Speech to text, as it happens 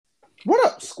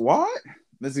Squad?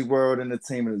 Mizzy World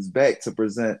Entertainment is back to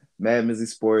present Mad Mizzy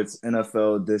Sports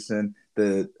NFL Edition,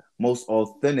 the most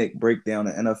authentic breakdown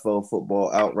of NFL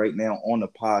football out right now on the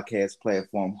podcast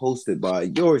platform, hosted by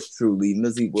yours truly,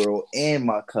 Mizzy World, and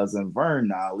my cousin Vern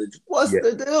Knowledge. What's Yeah,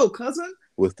 the deal, cousin?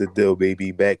 what's the deal,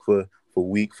 baby? Back for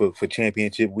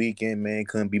championship weekend, man.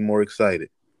 Couldn't be more excited.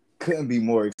 Couldn't be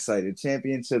more excited.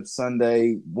 Championship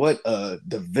Sunday. What a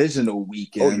divisional Oh yeah,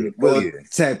 weekend. oh We'll yeah,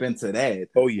 tap into that.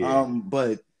 oh yeah.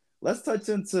 But let's touch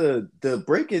into the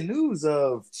breaking news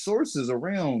of sources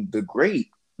around the great,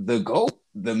 the GOAT,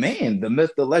 the man, the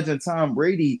myth, the legend, Tom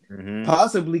Brady, hmm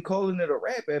possibly calling it a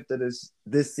wrap after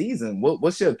this season.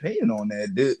 What's your opinion on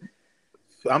that, dude?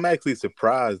 I'm actually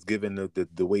surprised given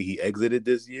the way he exited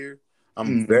this year.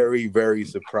 I'm Mm, very very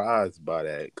surprised by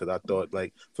that because I thought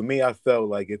like for me I felt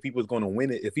like if he was going to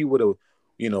win it, if he would have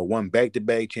won back to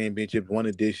back championships, won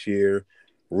it this year,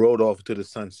 rolled off to the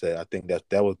sunset, I think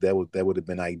that would have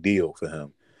been ideal for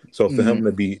him. So for him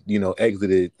to mm, be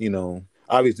exited,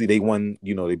 obviously they won,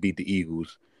 they beat the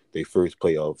Eagles, they first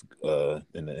playoff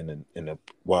in the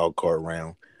wild card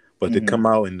round. But to mm. come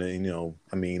out and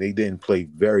I mean, they didn't play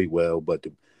very well, but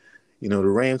the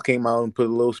Rams came out and put a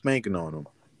little spanking on them.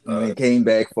 And they came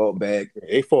back, fought back.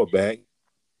 They fought back,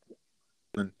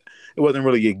 and it wasn't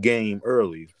really a game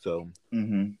early. So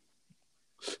Mm-hmm.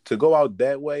 to go out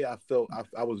that way, I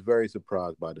was very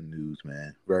surprised by the news,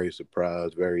 man. Very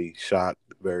surprised, very shocked,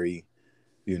 very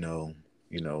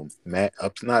mad.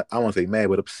 Not I won't say mad,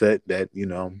 but upset that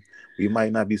we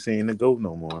might not be seeing the GOAT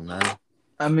no more, man.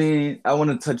 I mean, I want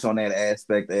to touch on that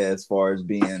aspect as far as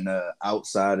being an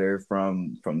outsider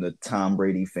from the Tom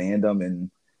Brady fandom and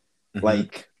hmm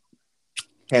like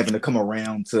having to come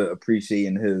around to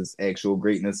appreciating his actual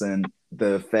greatness and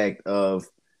the fact of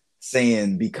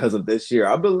saying because of this year.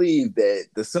 I believe that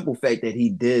the simple fact that he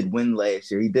did win last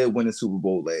year, he did win a Super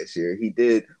Bowl last year. He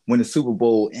did win a Super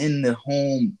Bowl in the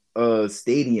home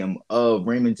stadium of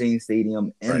Raymond James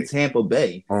Stadium in Right, Tampa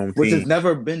Bay, home which has team.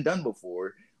 never been done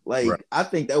before. Right, Like I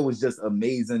think that was just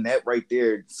amazing. That right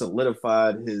there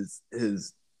solidified his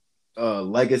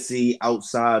legacy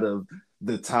outside of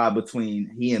the tie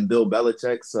between he and Bill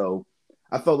Belichick. So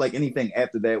I felt like anything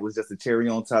after that was just a cherry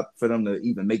on top for them to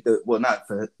even make the well, not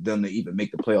for them to even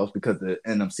make the playoffs because the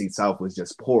NFC South was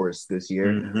just porous this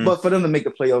year. hmm But for them to make the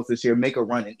playoffs this year, make a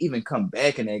run, and even come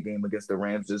back in that game against the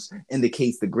Rams just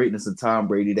indicates the greatness of Tom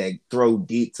Brady. That throw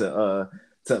deep to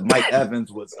Mike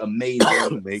Evans was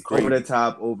amazing, made over the crazy.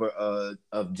 top over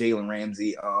of Jalen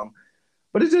Ramsey.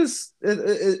 But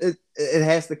it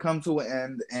has to come to an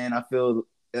end, and I feel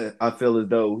as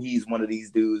though he's one of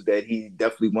these dudes that he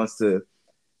definitely wants to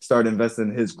start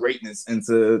investing his greatness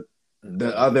into The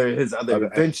his other other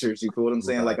ventures. You feel what I'm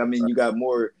saying? right, Like, I mean, you got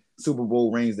more Super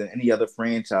Bowl rings than any other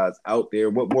franchise out there.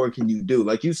 What more can you do?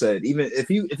 Like you said, even if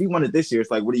he won it this year,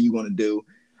 it's like, what are you going to do?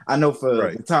 I know for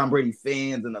right, the Tom Brady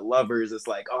fans and the lovers, it's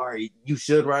like, all right, you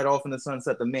should ride off in the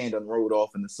sunset. The man done rode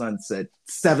off in the sunset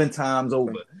 7 times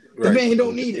over. The right. man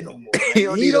don't need it no more, He man.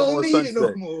 don't He need no don't more need it no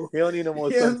sunset. more. He don't need no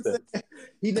more You know what I'm sunsets. saying?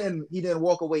 He didn't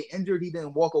walk away injured. He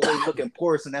didn't walk away looking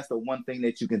porous, and that's the one thing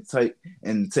that you can take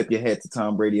and tip your hat to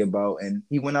Tom Brady about. And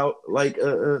he went out like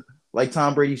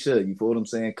Tom Brady should. You feel what I'm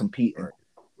saying? Competing Right,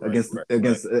 right, against right, right.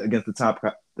 against against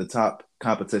the top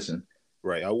competition.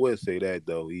 Right. I would say that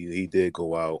though. He did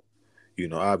go out.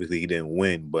 Obviously he didn't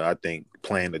win, but I think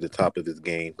playing at the top of his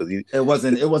game because he It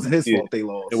wasn't his yeah, fault they it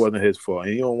lost. wasn't his fault.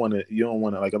 And you don't want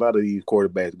to like a lot of these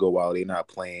quarterbacks go out, they're not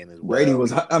playing as Brady well.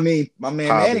 was. I mean, my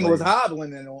man Manning was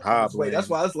Hobbling, hobbling on his way. That's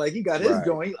hobbling. why it's like he got his Right.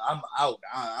 joint. I'm out.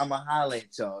 I'm a holler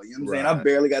at y'all. You know what I'm saying? I Right.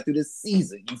 barely got through this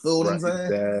season. You feel what I'm Right.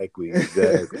 saying? Exactly.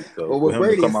 Exactly. But So for with him to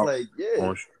Brady, come it's out like, yeah.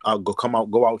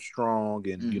 go out strong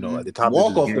and at the top of Walk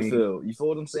his off the game. field. You feel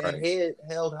what I'm saying? Right. Head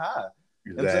held high.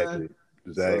 You know what I'm saying? Exactly.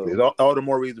 Exactly. So It's all the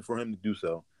more reason for him to do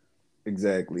so.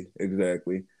 exactly.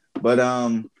 But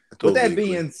I with totally that agree.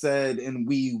 being said, and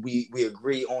we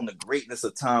agree on the greatness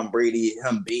of Tom Brady,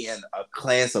 him being a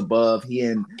class above, he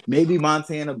and maybe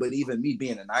Montana, but even me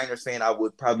being a Niners fan, I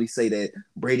would probably say that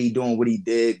Brady doing what he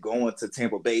did, going to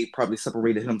Tampa Bay, probably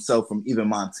separated himself from even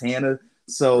Montana. Right.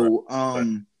 So Right.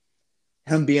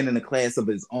 him being in a class of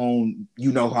his own,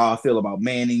 you know how I feel about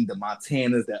Manning, the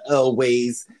Montanas, the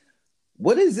Elways.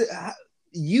 What is it?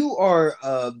 You are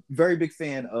a very big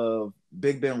fan of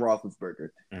Big Ben Roethlisberger.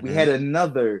 We hmm had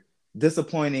another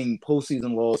disappointing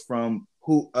postseason loss from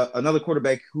who another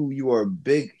quarterback who you are a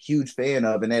big, huge fan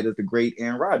of, and that is the great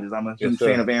Aaron Rodgers. I'm a Yes, huge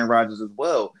fan sir. of Aaron Rodgers as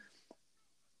well.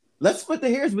 Let's put the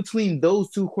hairs between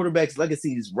those two quarterbacks'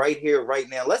 legacies right here, right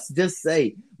now. Let's just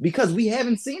say, because we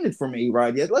haven't seen it from A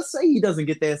Rod yet, let's say he doesn't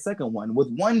get that second one. With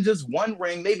just one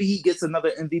ring, maybe he gets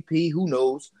another MVP. Who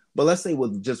knows? But let's say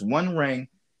with just one ring,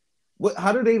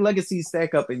 how do they legacies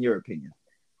stack up in your opinion?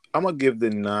 I'm gonna give the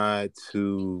nod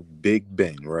to Big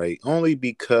Ben, right? Only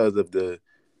because of the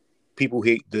people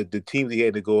the teams he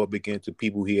had to go up against, the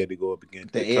people he had to go up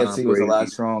against, The the Tom AFC was a lot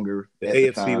Brady. stronger The at the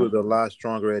AFC time. was a lot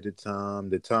stronger at the time.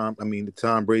 The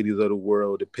Tom Brady's of the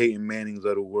world, the Peyton Mannings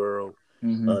of the world. That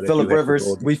you Philip had to go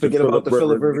Rivers, we the forget about Philip the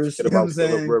Philip Rivers. We Rivers. forget You know what I'm about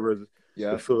Philip saying? Rivers, the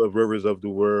Yeah, Philip Rivers of the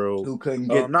world. who couldn't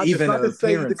get Not even an to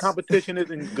say the appearance. competition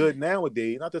isn't good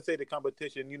nowadays. Not to say the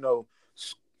competition,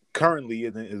 currently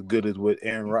isn't as good as what But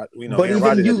Aaron even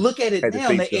Rodgers you look at it had to now,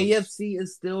 face the them. AFC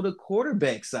is still the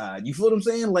quarterback side. You feel what I'm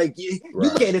saying? Like you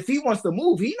look Right, at it, if he wants to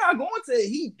move, he not going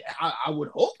to. I would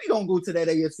hope he don't go to that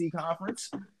AFC conference.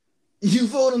 You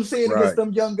feel what I'm saying against right,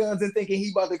 them young guns and thinking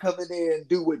he about to come in there and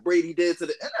do what Brady did to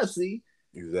the NFC.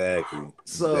 exactly,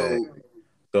 So exactly.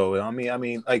 So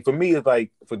like for me, it's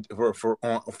like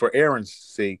for Aaron's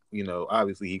sake,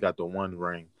 obviously he got the one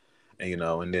ring,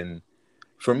 and then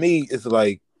for me, it's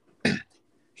like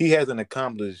he hasn't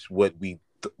accomplished what we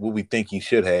think he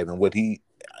should have, and what he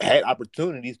had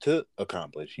opportunities to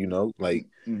accomplish. Like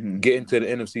getting to the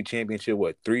NFC Championship,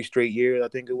 what 3 straight years I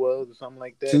think it was, or something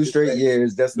like that. two straight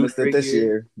years, just Two missed it straight this years,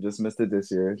 year. Just missed it this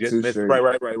year. just Two missed. straight.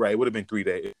 Right. It would have been 3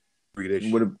 days, 3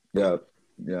 this Would year. have. Yeah.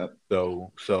 Yeah.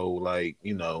 So like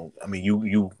you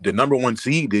the number one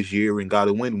seed this year and got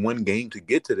to win one game to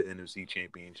get to the NFC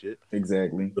Championship.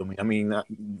 Exactly. So,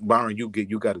 Byron, you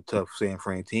got a tough San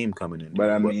Fran team coming into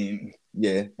But I you, but mean,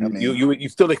 yeah. I you mean, you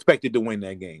still expected to win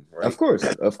that game, of right? course,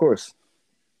 of course.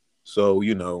 So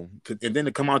and then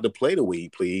to come out to play the way he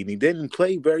played, and he didn't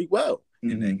play very well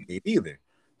in that Mm-hmm. game either.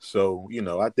 So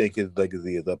I think his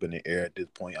legacy is up in the air at this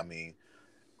point. I mean,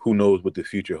 who knows what the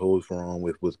future holds for him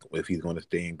if he's going to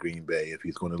stay in Green Bay, if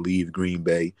he's going to leave Green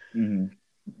Bay. Mm-hmm.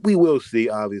 We will see,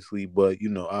 obviously, but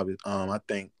I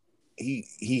think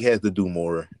he has to do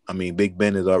more. I mean, Big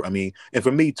Ben is. And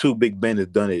for me too, Big Ben has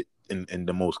done it in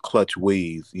the most clutch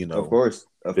ways. Of course,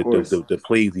 of The, course. the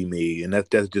plays he made, and that's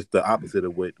just the opposite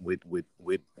of what with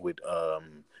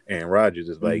Aaron Rodgers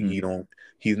is like. Mm-hmm.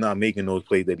 He's not making those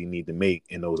plays that he needs to make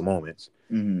in those moments.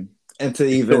 Mm-hmm. And to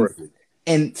even Historically,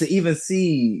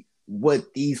 see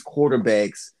what these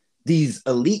quarterbacks, these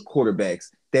elite quarterbacks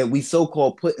that we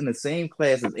so-called put in the same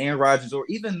class as Aaron Rodgers, or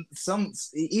even some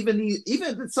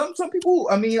people.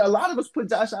 I mean, a lot of us put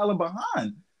Josh Allen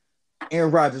behind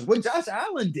Aaron Rodgers. What Josh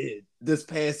Allen did this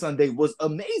past Sunday was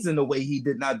amazing. The way he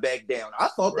did not back down. I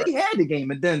thought right? they had the game,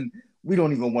 and then we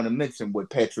don't even want to mention what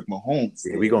Patrick Mahomes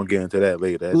Yeah, we're did gonna get into that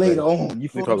later. later on. You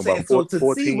We're feel what I'm talking saying? about So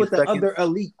to see 14 what the seconds. other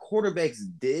elite quarterbacks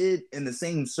did in the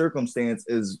same circumstance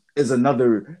is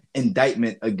another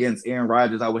indictment against Aaron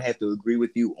Rodgers. I would have to agree with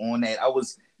you on that. I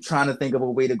was trying to think of a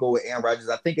way to go with Aaron Rodgers.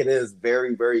 I think it is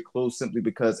very, very close simply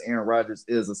because Aaron Rodgers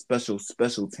is a special,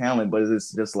 special talent, but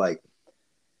it's just like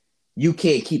you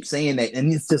can't keep saying that,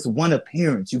 and it's just one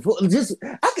appearance. You feel just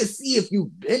I could see if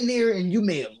you've been there and you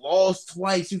may have lost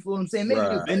twice. You feel what I'm saying? Maybe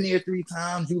you've been Right. there 3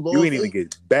 times, you You lost ain't even it.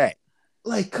 get back.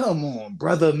 Like, come on,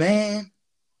 brother, man.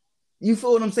 You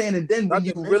feel what I'm saying? And then when Not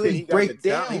you to mention really he got the break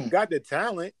talent. He down, got the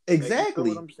talent. Like, you feel what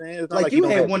exactly. I'm saying? It's not Like like he you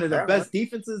don't had have one the of the talent. best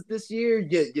defenses this year.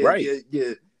 Right.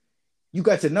 You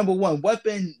got your number one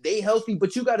weapon. They healthy,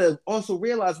 but you got to also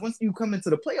realize once you come into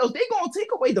the playoffs, they gonna take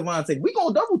away Devontae. We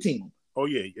gonna double team him. Oh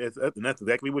yeah, yes, and that's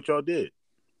exactly what y'all did.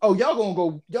 Oh, y'all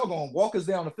gonna walk us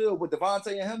down the field with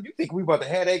Devontae and him? You think we about to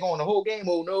have that going the whole game?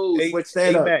 Oh no, switch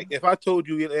that Hey up. Mac, if I told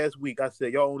you last week, I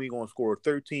said y'all only gonna score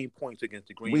 13 points against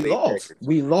the Green We Bay lost. Packers,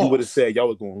 We you would have lost. said y'all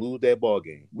was gonna lose that ball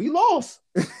game. We lost.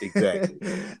 Exactly.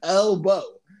 Elbow.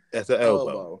 That's an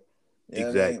elbow. You know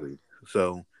what I mean? Exactly.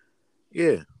 So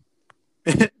yeah.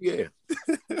 Yeah.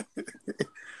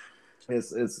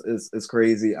 It's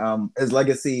crazy. His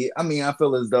legacy. I mean, I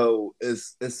feel as though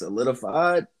it's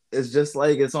solidified. It's just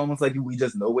like it's almost like we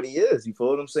just know what he is. You feel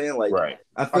what I'm saying? Like Right.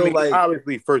 I feel He's like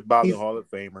obviously first ballot he's Hall of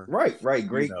Famer. right, You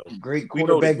great, know, great we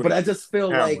know the quarterback. But great I just feel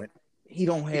like talent, he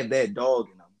don't have that dog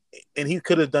in him. and he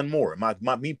could have done more.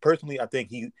 Me personally, I think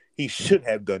he should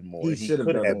have done more. He And he should have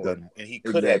could done have more. done, and he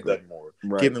could have Exactly. done more,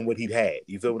 Right. given what he'd had.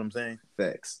 You feel what I'm saying?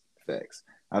 Facts.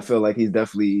 I feel like he's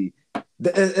definitely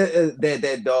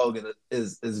that dog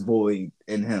is void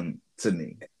in him to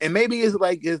me. And maybe it's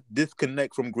like his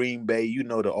disconnect from Green Bay, the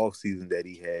offseason that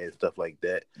he had, stuff like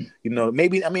that.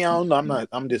 Maybe I don't know.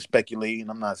 I'm just speculating.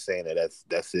 I'm not saying that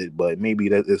that's it, but maybe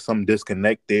there's some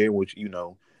disconnect there which,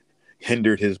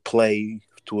 hindered his play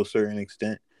to a certain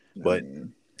extent. But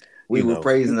we were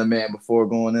praising the man before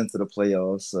going into the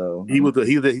playoffs, so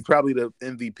he's probably the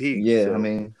MVP. Yeah, so, I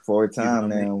mean, for a time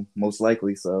now, most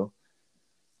likely so.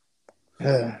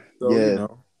 So Yeah.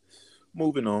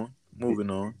 moving on.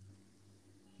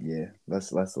 Yeah,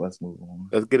 let's move on.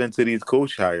 Let's get into these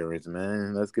coach hirings,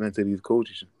 man. Let's get into these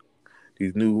coaches.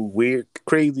 These new weird,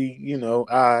 crazy,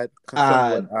 Odd,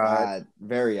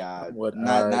 very odd. somewhat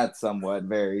odd. Not somewhat,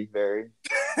 very, very.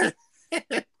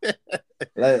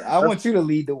 I want you to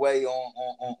lead the way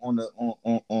on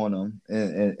them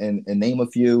and name a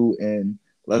few, and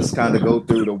let's kind of go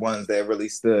through the ones that really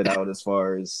stood out as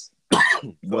far as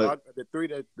what. The three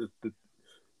that the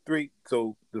three.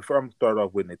 So the firm start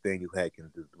off with Nathaniel Hackett,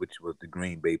 which was the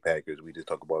Green Bay Packers. We just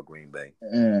talked about Green Bay.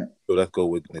 So let's go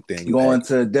with Nathaniel Going Hackett.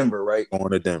 to Denver, right?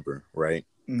 Going to Denver, right?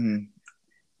 Mm-hmm.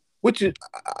 Which is,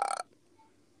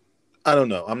 I don't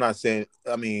know. I'm not saying.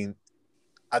 I mean,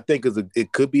 I think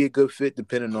it could be a good fit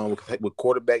depending on what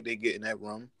quarterback they get in that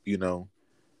room.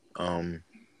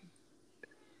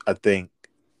 I think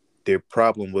their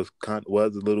problem was a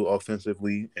little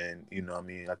offensively, and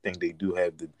I think they do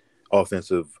have the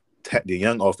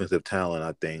young offensive talent.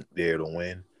 I think there to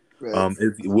win. Right.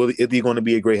 Is he going to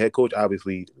be a great head coach?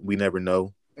 Obviously, we never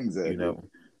know. Exactly.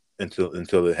 Until they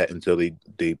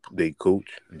coach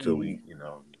until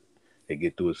they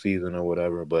get through a season or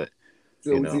whatever. But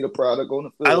Still see the product on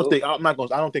the field.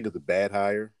 I don't think it's a bad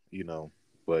hire.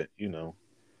 But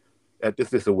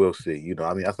this a we'll see.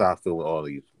 That's how I feel with all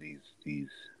these.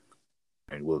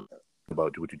 And we'll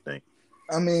about what you think.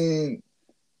 I mean,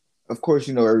 of course,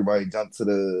 everybody jumped to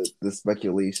the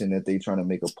speculation that they trying to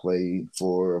make a play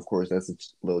for. Of course, that's a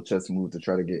little chess move to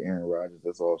try to get Aaron Rodgers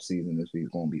this off season if he's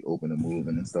going to be open and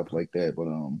moving and stuff like that. But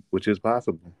which is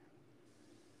possible.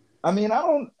 I mean,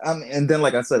 and then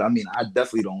like I said, I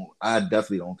definitely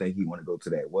don't think he want to go to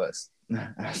that West.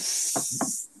 I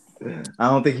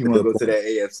don't think he want to go to that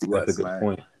AFC West. That's a good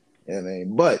point. Yeah,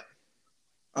 man. But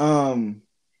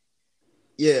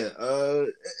yeah,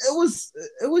 it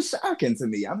was shocking to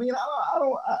me. I mean,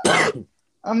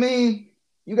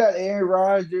 you got Aaron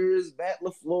Rodgers, Matt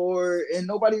LaFleur, and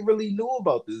nobody really knew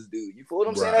about this dude. You feel what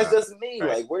I'm saying? That's just me.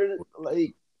 Right. Like, where did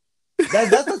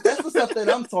that's the stuff that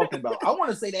I'm talking about. I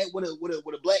want to say that with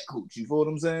a black coach. You feel what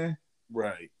I'm saying?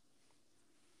 Right.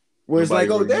 Where it's like,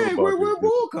 oh dang, where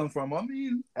Bull come from? I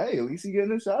mean, hey, at least he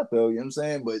getting a shot though. You know what I'm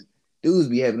saying? But dudes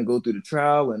be having to go through the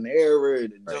trial and error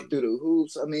and jump through the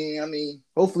hoops. I mean,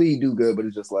 hopefully he do good, but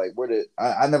it's just like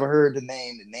I never heard the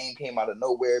name. The name came out of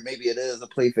nowhere. Maybe it is a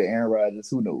play for Aaron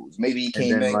Rodgers. Who knows? Maybe he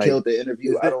came in, killed the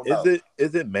interview. I don't know.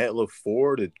 Is it Matt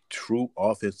LaFleur the true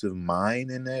offensive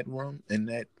mind in that room, in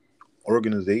that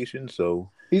organization? So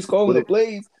he's calling the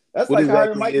plays. That's like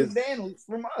hiring Mike McDaniels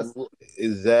from us.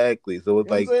 Exactly. So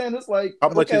it's it's like how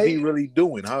much is he really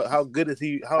doing? How good is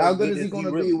he? How good is he going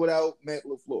to be without Matt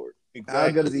LaFleur? Exactly. How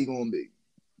good is he going to be?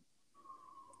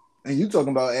 And you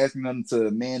talking about asking them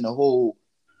to man the whole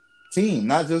team,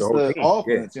 not just the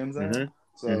offense. Yeah. You know what I'm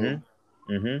saying?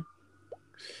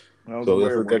 So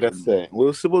like I said,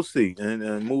 we'll see.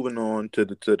 And moving on to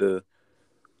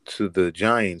the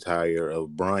Giants hire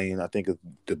of Brian, I think it's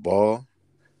Daboll.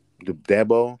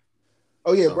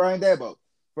 Oh yeah, Brian Daboll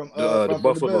from the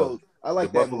Buffalo. I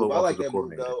like that move. I like that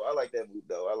move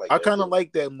though. I kind of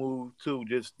like that move too,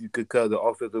 just because the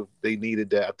offensive they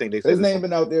needed that. I think they said his name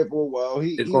been out there for a while.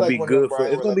 It's gonna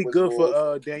be good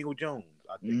for Daniel Jones.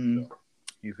 I think so.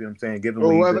 You see what I'm saying? Given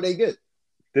whoever they get,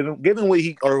 given what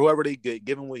he or whoever they get,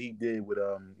 given what he did with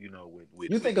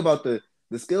with you think about the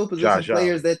skill position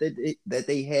players that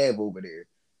they have over there,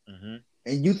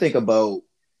 and you think about.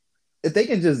 If they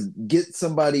can just get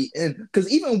somebody in, because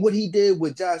even what he did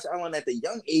with Josh Allen at the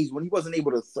young age when he wasn't able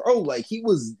to throw, like he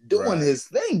was doing his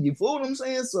thing. You feel what I'm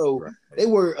saying? So they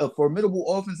were a formidable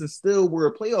offense and still were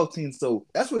a playoff team. So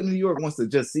that's what New York wants to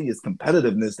just see is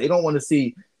competitiveness. They don't want to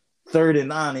see 3rd and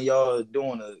 9 and y'all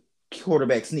doing a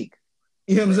quarterback sneak.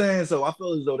 You know what I'm saying? So I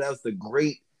feel as though that was the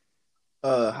great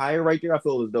hire right there. I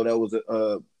feel as though that was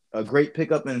a great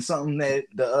pickup and something that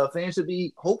the fans should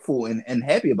be hopeful and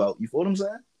happy about. You feel what I'm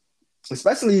saying?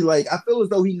 Especially like I feel as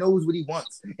though he knows what he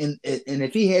wants, and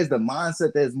if he has the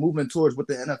mindset that's moving towards what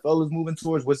the NFL is moving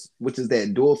towards, which is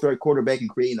that dual threat quarterback and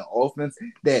creating an offense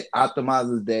that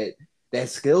optimizes that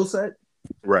skill set.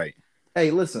 Right. Hey,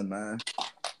 listen, man,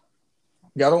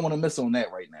 y'all don't want to miss on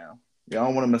that right now. Y'all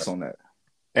don't want to miss on that.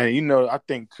 And I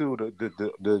think too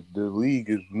the league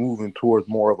is moving towards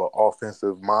more of an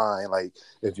offensive mind. Like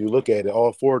if you look at it,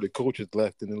 all 4 of the coaches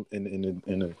left in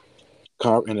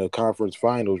the conference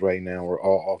finals right now are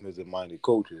all offensive-minded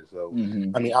coaches. So,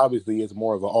 I mean, obviously, it's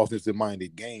more of an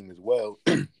offensive-minded game as well.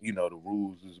 The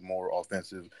rules is more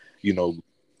offensive,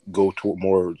 go to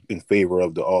more in favor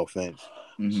of the offense.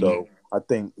 So, I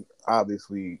think,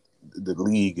 obviously, the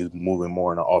league is moving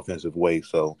more in an offensive way.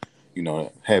 So,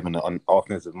 having an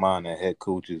offensive mind that head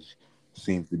coaches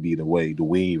seems to be the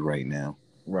wave right now.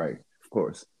 Right, of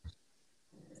course.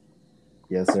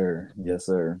 Yes, sir. Yes,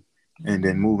 sir. And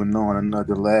then moving on,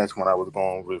 another last one I was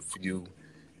going to review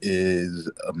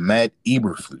is Matt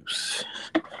Eberflus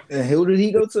And who did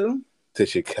he go to? to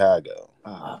Chicago.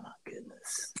 Oh my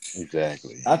goodness.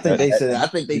 Exactly. I think they should. I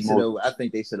think they The should most, have. I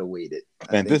think they should have waited.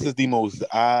 and this is the most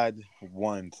odd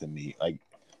one to me. Like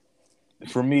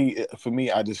for me,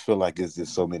 I just feel like there's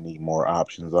just so many more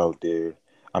options out there.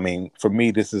 I mean, for me,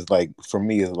 it's like,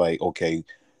 okay,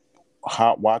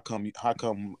 how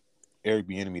come Eric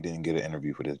Bieniemy didn't get an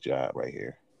interview for this job right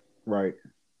here? Right.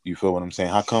 You feel what I'm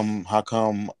saying? How come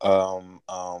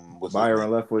what's his Byron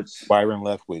name? Leftwich. Byron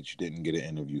Leftwich didn't get an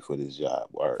interview for this job.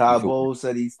 Or you Todd feel Bowles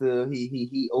said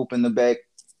he opened the back,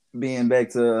 being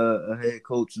back to a head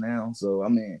coach now. So I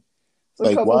mean, it's a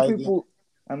like couple why did people.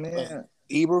 I mean, like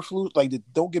Eberflus, like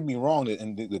don't get me wrong,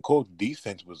 and the coach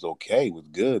defense was okay, was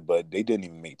good, but they didn't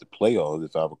even make the playoffs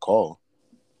if I recall.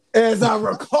 as I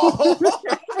recall,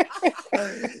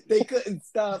 they couldn't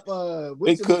stop. They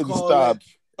What you couldn't call it? stop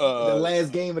The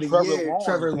last game of the Trevor year, Lawrence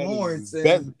Trevor had his Lawrence,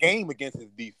 best and game against his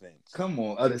defense. come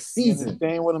on, of the You season.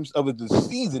 understand what I'm of the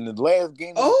season, the last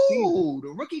game of the season. Oh, the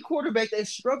rookie quarterback that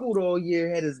struggled all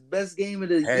year had his best game of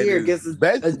the Had year his against a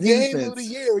best game of the defense.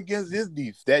 year against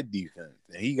that defense,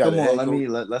 and he got Come a on, head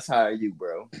coach. let's hire you,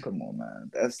 bro. Come on,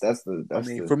 man. That's I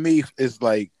mean, for me, it's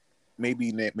like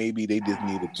maybe they just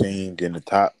need a change in the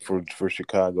top for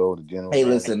Chicago, the general Hey,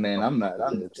 manager. listen, man.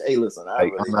 Hey, listen. I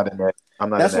Like really I'm not in don't. that. I'm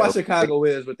not in That's why that. Chicago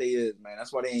is what they is, man.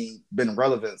 That's why they ain't been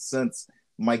relevant since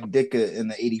Mike Ditka in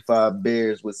the '85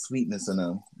 Bears with sweetness in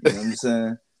them. You know what I'm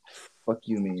saying? Fuck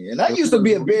you, man. And I used to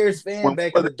be a Bears fan When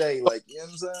back in the day, like you know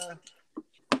what I'm saying.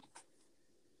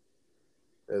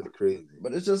 that's crazy.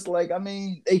 But it's just like, I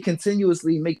mean, they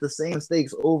continuously make the same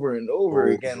mistakes over and over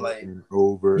again. Over Like and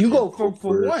over you and go for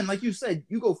over. one, like you said,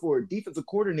 you go for a defensive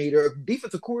coordinator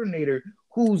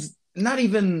who's not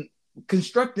even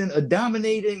constructing a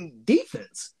dominating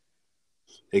defense.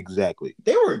 Exactly.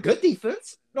 They were a good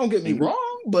defense. Don't get me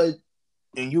wrong, but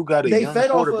And you got a they young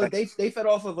fed off of quarterback. they fed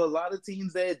off of a lot of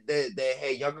teams that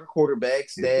had younger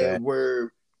quarterbacks that Exactly.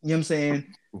 were, you know what I'm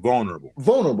saying,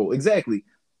 Vulnerable. exactly.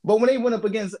 But when they went up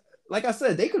against, like I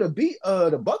said, they could have beat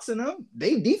the Bucks in them.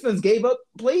 They defense gave up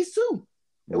plays too.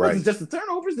 It wasn't Right. just the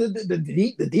turnovers.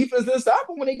 The defense didn't stop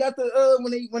them when they got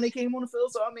when they came on the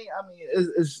field. So I mean,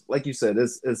 it's like you said,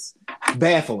 it's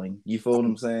baffling. You feel what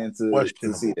I'm saying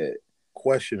to see that.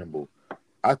 Questionable.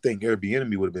 I think Eric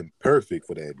Bieniemy would have been perfect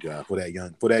for that job, for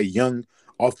that young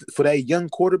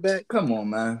quarterback. Come on,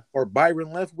 man. Or Byron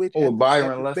Leftwich. Or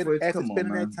Byron Leftwich. After Come on,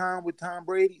 spending man. that time with Tom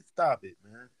Brady, stop it,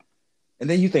 man. And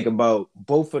then you think about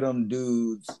both of them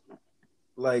dudes,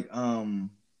 like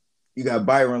you got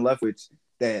Byron Leftwich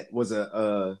that was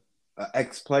a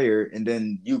ex-player, and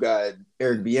then you got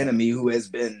Eric Bieniemy, who has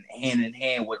been hand in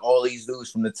hand with all these dudes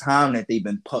from the time that they've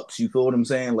been pups. You feel what I'm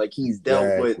saying? Like he's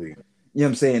dealt with, you know what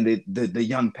I'm saying, the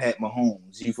young Pat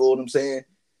Mahomes. You feel what I'm saying?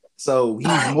 So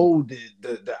he's molded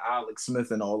the Alex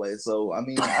Smith and all that. So I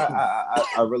mean,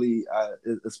 I really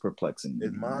it's perplexing.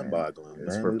 It's mind-boggling, man.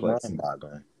 It's perplexing.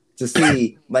 mind-boggling To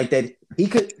see like that he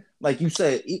could, like you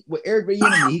said, with Eric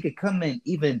Bieniemy, he could come in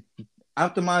even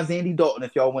optimize Andy Dalton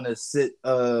if y'all want to sit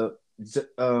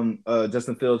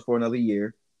Justin Fields for another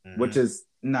year, which is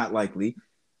not likely.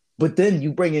 But then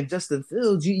you bring in Justin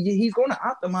Fields, he's going to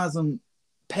optimize him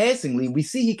passingly. We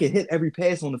see he can hit every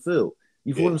pass on the field.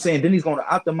 You feel what I'm saying? Then he's going to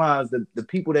optimize the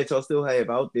people that y'all still have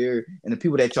out there and the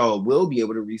people that y'all will be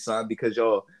able to re-sign, because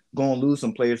y'all going to lose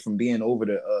some players from being over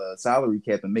the salary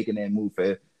cap and making that move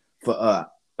for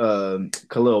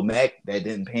Khalil Mack that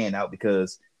didn't pan out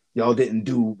because y'all didn't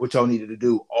do what y'all needed to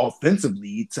do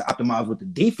offensively to optimize what the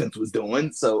defense was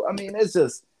doing. So I mean, it's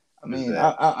just, I mean,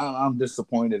 exactly. I'm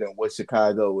disappointed in what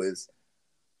Chicago has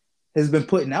been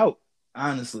putting out,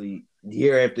 honestly,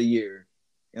 year after year.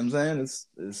 You know what I'm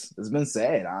saying? It's been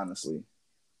sad, honestly,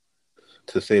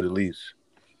 to say the least.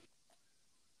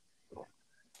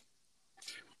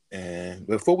 And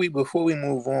before we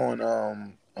move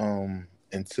on,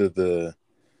 into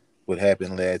what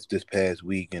happened this past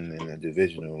week in the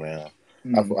divisional round,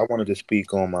 I wanted to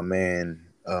speak on my man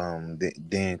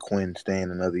Dan Quinn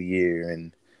staying another year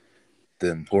and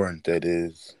the importance that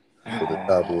is for the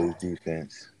Cowboys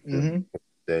defense.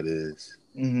 That is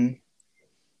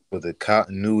for the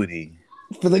continuity.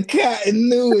 For the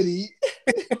continuity.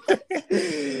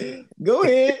 Go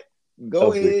ahead.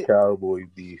 The Cowboys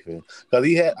defense, because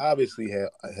he obviously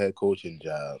had coaching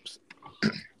jobs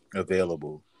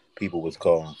available. People was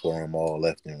calling for him all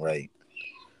left and right,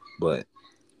 but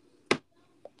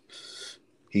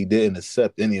he didn't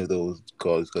accept any of those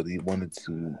calls because he wanted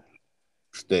to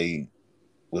stay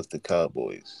with the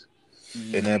Cowboys,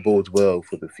 and that bodes well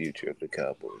for the future of the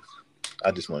Cowboys.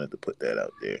 I just wanted to put that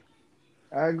out there.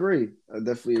 I agree. I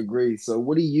definitely agree. So,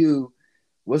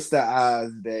 what's the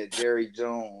odds that Jerry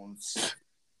Jones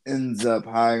ends up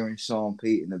hiring Sean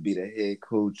Payton to be the head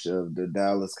coach of the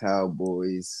Dallas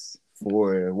Cowboys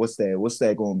for what's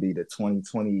that going to be, the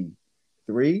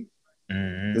 2023?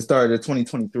 Mm-hmm. The start of the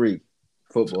 2023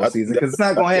 football season, because it's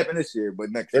not going to happen this year, but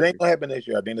next It year. ain't gonna happen this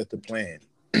year. I think that's the plan,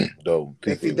 though.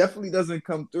 If he definitely doesn't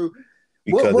come through,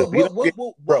 Because if we don't get,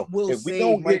 bro, what will if we save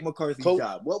don't Mike get McCarthy's coach,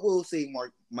 job? What will save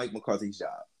Mike McCarthy's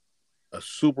job? a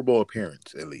Super Bowl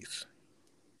appearance at least.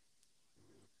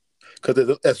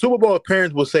 Because a Super Bowl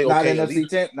appearance will say, Not okay, an at NFC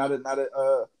least champ, not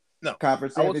a no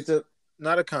conference I was championship.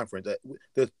 not a conference.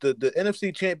 The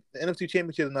NFC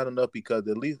championship is not enough because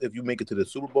at least if you make it to the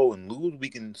Super Bowl and lose, we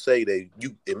can say that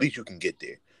you at least you can get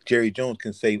there. Jerry Jones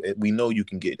can say, we know you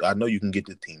can get. I know you can get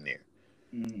the team there.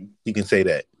 Mm-hmm. He can say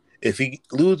that. If he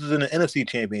loses in the NFC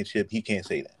championship, he can't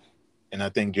say that. And I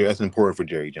think that's important for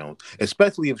Jerry Jones,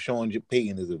 especially if Sean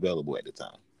Payton is available at the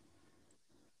time.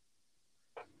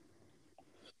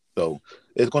 So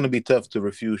it's going to be tough to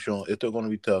refuse Sean. It's still going to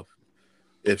be tough.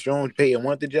 If Sean Payton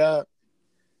wants the job,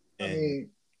 and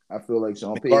I feel like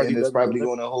Sean McCarthy Payton is doesn't probably deliver,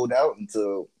 going to hold out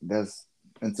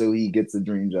until he gets the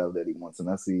dream job that he wants, and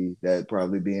I see that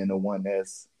probably being the one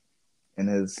that's in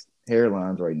his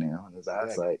hairlines right now, in his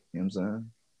eyesight. You know what I'm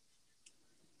saying?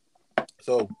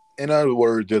 So, in other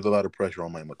words, there's a lot of pressure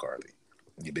on Mike McCarthy.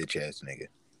 You bitch ass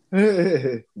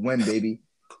nigga. Win, baby.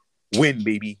 Win,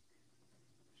 baby.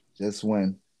 Just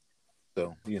win.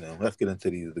 So, let's get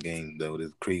into the game, though.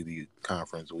 This crazy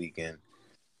conference weekend.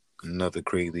 Another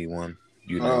crazy one.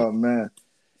 Oh, man.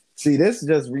 See, this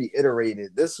just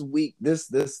reiterated this week,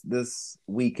 this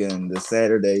weekend, this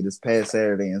past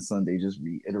Saturday and Sunday just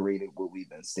reiterated what we've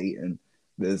been stating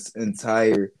this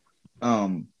entire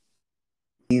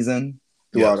season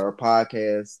throughout our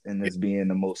podcast, and this being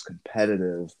the most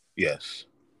competitive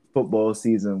football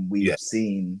season we've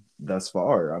seen thus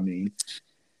far. I mean,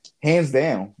 hands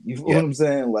down. You know what I'm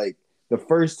saying? Like the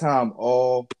first time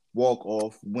all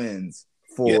walk-off wins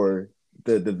for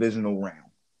the divisional round.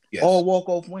 Yes. All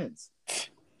walk-off wins.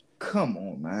 Come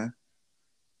on, man.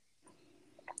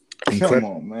 Come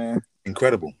on, man.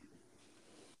 Incredible.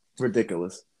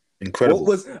 Ridiculous.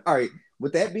 Incredible. All right,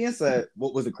 with that being said,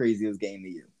 what was the craziest game to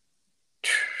you?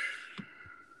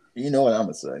 You know what I'm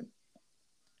going to say.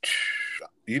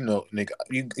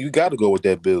 Nigga, you got to go with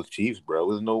that Bills Chiefs, bro.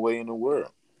 There's no way in the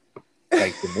world.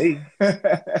 Like, to me,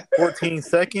 14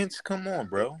 seconds? Come on,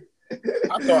 bro.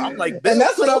 I'm like, Bills, and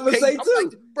that's what I'm gonna say too,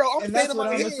 like, bro. I'm saying to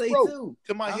my head, bro.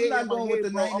 To my head, I'm not going with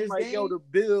the bro. Niners I'm like, game. yo, the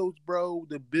Bills, bro.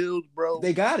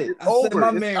 They got it. It's over.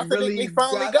 My man really they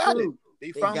finally got it.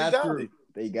 They finally got it.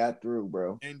 They got through,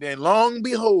 bro. And then, long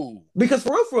behold, because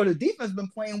for real, the defense been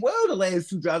playing well the last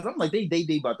two drives. I'm like, they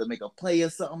about to make a play or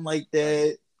something like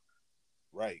that.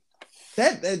 Right.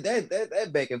 That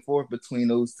back and forth between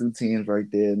those two teams right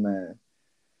there, man.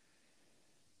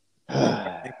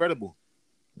 Incredible.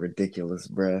 Ridiculous,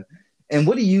 bruh. And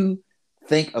what do you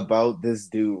think about this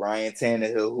dude, Ryan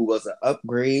Tannehill, who was an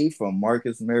upgrade from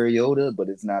Marcus Mariota, but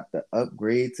it's not the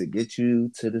upgrade to get you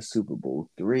to the Super Bowl?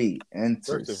 3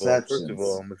 interceptions. First of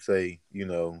all, I'm going to say,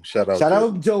 shout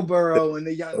out to Joe Burrow and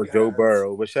the young guys. Joe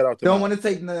Burrow, but shout out to Don't want to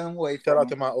take nothing away from shout out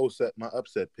to my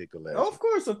upset pick of last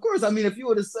Of course. I mean, if you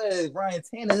would have said Ryan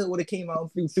Tannehill would have came out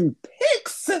and threw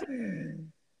picks, I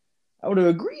would have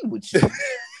agreed with you.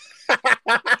 You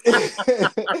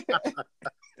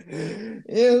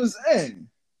know what I'm saying?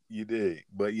 You did.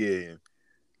 But yeah,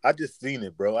 I just seen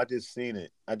it, bro. I just seen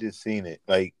it.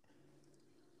 Like,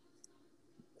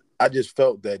 I just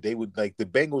felt that they would, like, the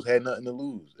Bengals had nothing to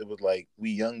lose. It was like,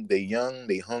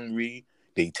 they hungry,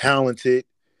 they talented.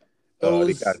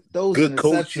 Those good interceptions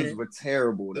coaching. Were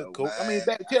terrible, though. I mean,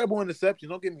 terrible interceptions.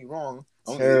 Don't get me wrong.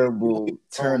 Terrible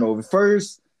turnover.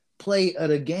 First play of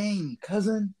the game,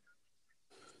 cousin.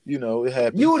 It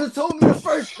happened. You would have told me the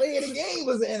first play of the game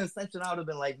was an interception. I would have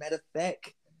been like, matter of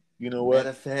fact. You know what? Matter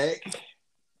of fact,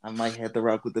 I might have to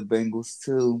rock with the Bengals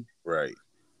too. Right.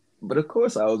 But of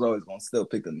course, I was always gonna still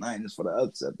pick the Niners for the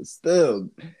upset. But still,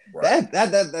 right.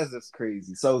 that's just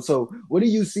crazy. So what do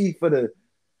you see for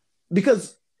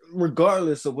because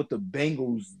regardless of what the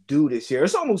Bengals do this year,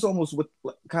 it's almost with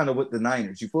kind of with the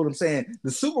Niners. You feel what I'm saying?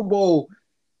 The Super Bowl.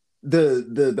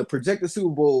 The projected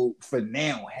Super Bowl for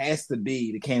now has to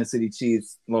be the Kansas City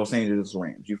Chiefs, Los Angeles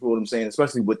Rams. You feel what I'm saying?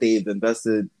 Especially what they've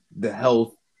invested, the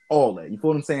health, all that. You feel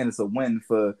what I'm saying? It's a win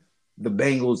for the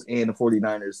Bengals and the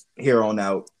 49ers here on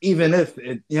out. Even if, you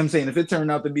know what I'm saying, if it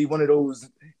turned out to be one of those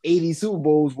 80 Super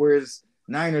Bowls where it's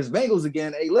Niners, Bengals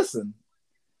again, hey, listen,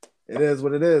 it is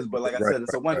what it is. But like I said,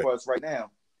 it's a win for us right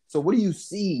now. So what do you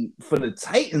see for the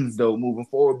Titans though moving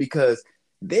forward? Because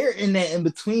they're in that in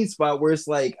between spot where it's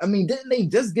like, I mean, didn't they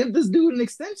just give this dude an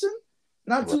extension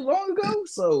not Right. too long ago?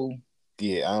 So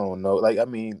Yeah, I don't know. Like,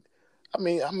 I'm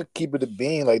gonna keep it a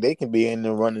bean. Like, they can be in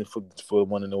the running for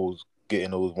one of those,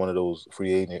 getting those one of those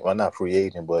free agent. Well, not free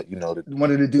agent, but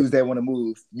one of the dudes that want to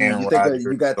move. You Aaron think Rodgers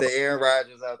you got the Aaron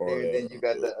Rodgers out or there, then you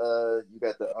got the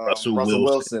Russell Russell Wilson.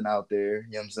 Wilson out there.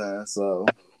 You know what I'm saying? So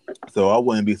So I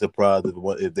wouldn't be surprised if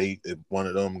one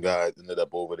of them guys ended up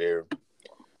over there.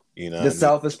 You know the what I mean?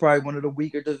 South is probably one of the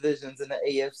weaker divisions in the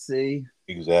AFC.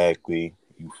 Exactly.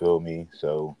 You feel me?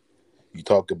 So we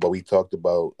talked about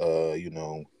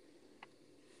Aaron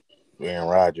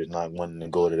Rodgers not wanting to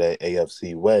go to that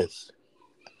AFC West,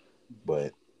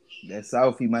 but That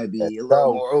South he might that be a little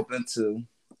South more open to. a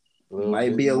He little might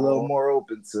bit be a little more, more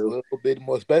open a to. little bit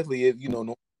more, especially if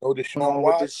no Going Deshaun on with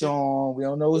Watson. Deshaun. We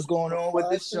don't know what's going on with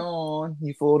Watson. Deshaun.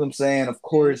 You feel what I'm saying? Of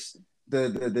course,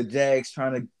 the Jags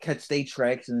trying to catch their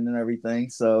traction and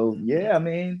everything. So yeah, I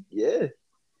mean, yeah,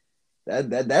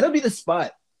 that'll be the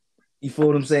spot. You feel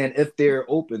what I'm saying? If they're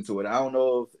open to it, I don't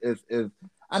know if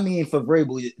I mean for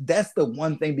Vrabel, that's the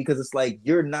one thing because it's like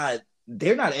they're not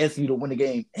asking you to win the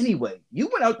game anyway. You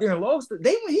went out there and lost. He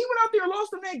went out there and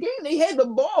lost in that game. They had the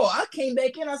ball. I came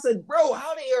back in. I said, bro,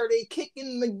 are they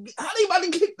kicking how they about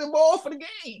to kick the ball for the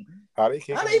game? How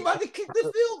they about to kick the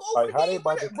field goal Like, for the how they game?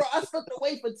 about to Bro, I stepped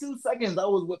away for 2 seconds. I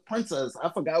was with Princess. I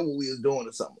forgot what we was doing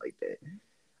or something like that.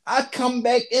 I come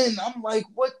back in. I'm like,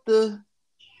 what the?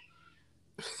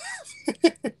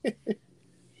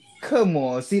 Come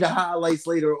on, see the highlights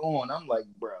later on. I'm like,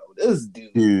 bro, this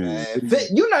dude, man,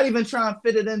 you're not even trying to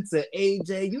fit it into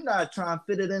AJ. You're not trying to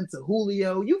fit it into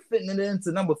Julio. You fitting it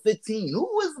into number 15.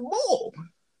 Who is more?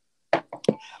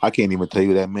 I can't even tell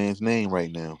you that man's name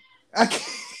right now.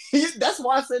 That's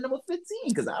why I said number 15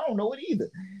 because I don't know it either.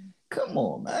 Come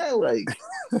on, man. Like,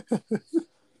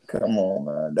 come on,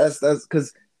 man. That's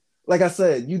because like I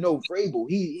said, Vrabel.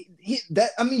 He that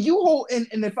I mean, you hold and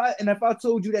if I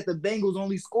told you that the Bengals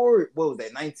only scored what was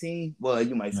that 19? Well,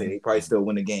 you might say they probably still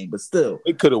win the game, but still,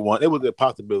 It could have won. It was a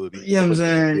possibility. You know what I'm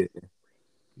saying?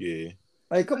 Yeah.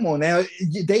 Like, come on now,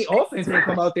 they offense didn't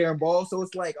come out there and ball, so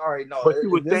it's like, all right, no, But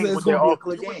you would this think is with going their to be a offense,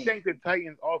 clear you would game. think the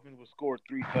Titans' offense would score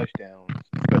 3 touchdowns,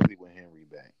 especially with Henry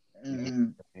back. Mm-hmm.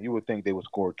 And you would think they would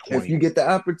score 20. If you get the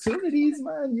opportunities,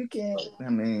 man, you can't. I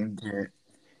mean,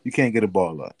 you can't get a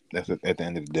ball up. That's at the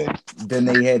end of the day. Then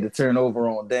they had to turn over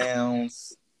on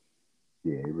downs.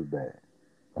 Yeah, it was bad.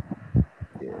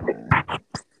 Yeah, man.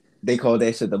 They called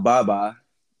that shit the bye-bye.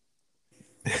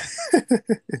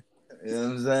 You know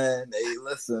what I'm saying? Hey,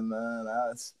 listen,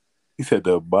 man. He said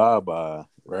the bye-bye.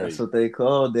 Right. That's what they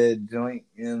called that joint.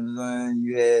 You know what I'm saying?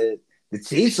 You had the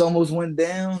Chiefs almost went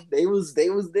down. They was dead. They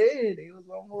was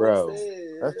almost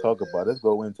dead. Let's talk about. Let's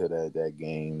go into that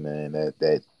game, man.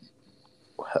 That.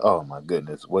 Oh my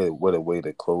goodness! What a way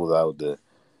to close out the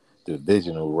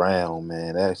divisional round,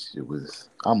 man. That shit was.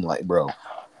 I'm like, bro,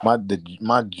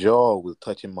 my jaw was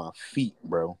touching my feet,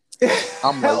 bro.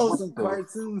 I'm That like, was what some the?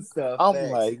 cartoon stuff. I'm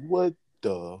Facts. like, what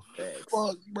the Facts.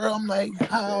 fuck, bro? I'm like,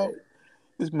 how Facts.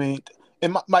 this man?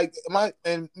 And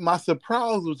my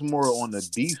surprise was more on the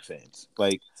defense.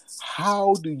 Like,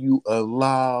 how do you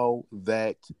allow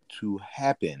that to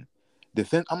happen?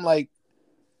 Defense. I'm like,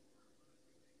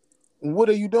 what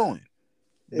are you doing?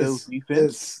 Bills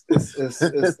defense.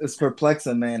 It's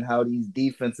perplexing, man. How these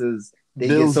defenses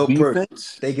Bills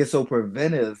defense. They get so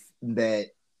preventive that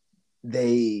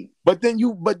they. But then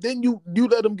you let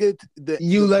them get the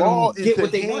ball into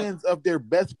what they hands want of their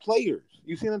best players.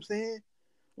 You see what I'm saying?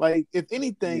 Like, if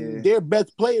anything, their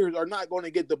best players are not going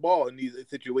to get the ball in these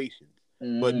situations.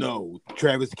 But no,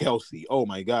 Travis Kelce. Oh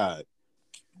my God.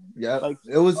 Yeah, like,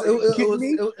 it was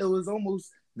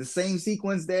almost the same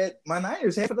sequence that my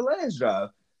Niners had for the last drive.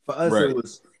 For us, It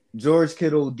was George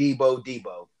Kittle,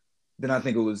 Debo. Then I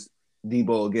think it was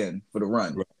Debo again for the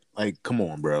run. Right. Like, come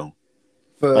on, bro.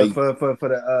 For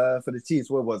the Chiefs,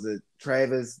 what was it?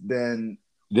 Travis, then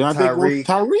I think it was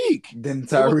Tyreek. Then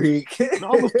Tyreek.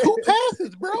 No, it was 2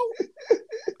 passes, bro.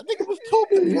 I think it was 2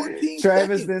 in 14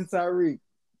 Travis, seconds. then Tyreek.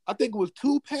 I think it was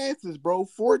 2 passes, bro.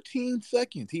 14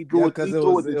 seconds. He threw it. He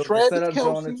threw it to Travis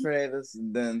Kelce, Travis,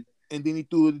 and then he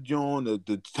threw it to John the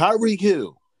Tyreek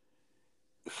Hill.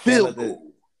 Field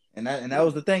goal. And that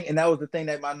was the thing. And that was the thing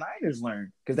that my Niners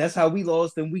learned because that's how we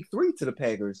lost in Week 3 to the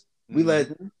Packers. We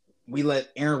let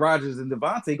Aaron Rodgers and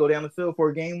Devontae go down the field for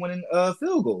a game-winning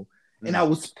field goal. And I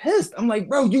was pissed. I'm like,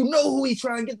 bro, you know who he's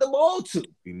trying to get the ball to.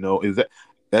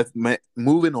 That's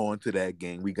moving on to that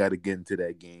game. We got to get into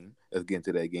that game. Let's get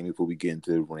into that game before we get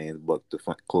into Rams Bucks to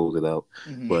close it out.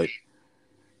 Mm-hmm. But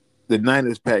the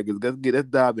Niners Packers. Let's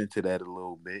dive into that a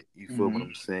little bit. You feel what Mm-hmm.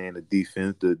 I'm saying? The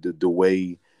defense, the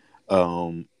way,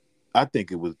 um, I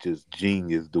think it was just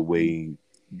genius the way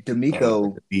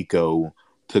D'Amico Nico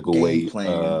took game away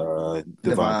plan, Devontae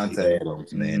Devontae.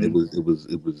 Adams. Man, Mm-hmm.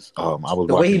 it was. I was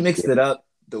The way he watching mixed it up,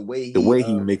 the way the he way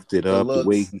he mixed it the up, the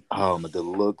way looks. he the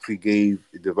looks he gave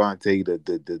Devontae,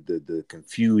 the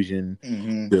confusion,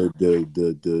 Mm-hmm. the Then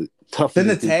the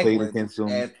toughness they played tackling against him.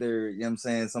 after, you know what I'm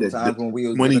saying? The, Sometimes when we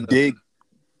was when he giving the did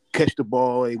catch the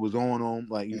ball, it was on him.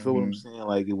 Like you feel what I'm mm-hmm. saying?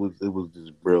 Like it was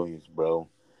just brilliance, bro.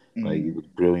 Like Mm-hmm. it was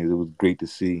brilliant. It was great to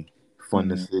see, fun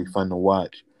to Mm-hmm. see, fun to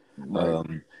watch.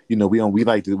 Right. We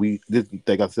like to this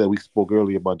like I said, we spoke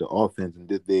earlier about the offense in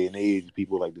this day and age.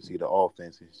 People like to see the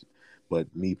offenses,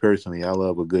 but me personally, I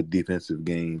love a good defensive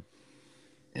game,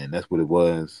 and that's what it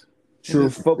was. And True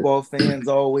this football fans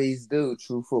always do.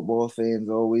 True football fans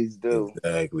always do.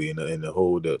 exactly, and the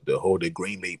whole the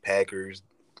Green Bay Packers,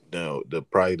 the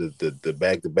probably the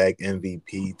back to back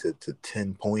MVP to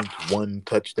 10 points, 1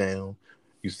 touchdown.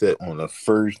 You said on the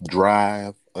first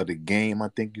drive of the game, I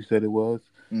think you said it was.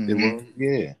 It Mm-hmm. was,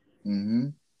 yeah. Mm-hmm.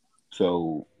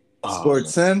 So, Scored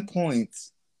man, 10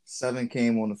 points. 7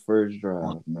 came on the first on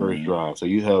drive, the first man. drive, so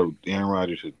you held Aaron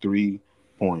Rodgers to 3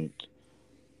 points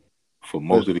for For,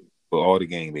 most of the for all the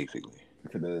game, basically.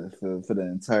 for the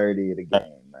entirety of the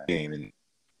game, man. Game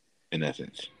in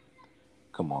essence.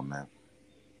 Come on, man.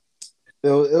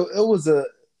 It was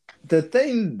the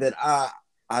thing that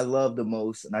I love the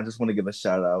most, and I just want to give a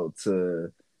shout out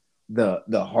to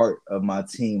the heart of my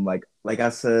team. Like I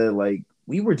said, like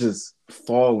we were just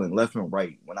falling left and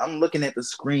right. When I'm looking at the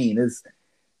screen, it's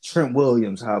Trent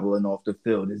Williams hobbling off the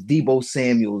field. It's Debo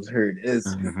Samuel's hurt.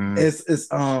 Mm-hmm.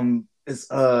 It's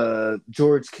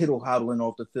George Kittle hobbling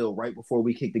off the field right before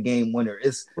we kick the game winner.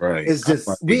 Right. It's just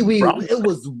we Bro, it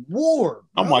was war,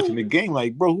 I'm watching bro. the game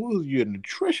like, bro, who is your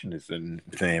nutritionist in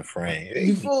San Fran?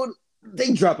 You feel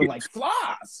they dropping like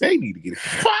flies. They need to get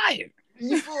fired.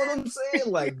 You feel what I'm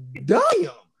saying? Like, damn.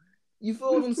 You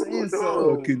feel what I'm What's saying? going on?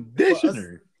 So for us,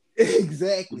 Conditioner.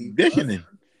 exactly Conditioning.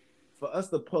 for us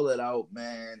to pull it out,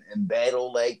 man, and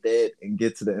battle like that and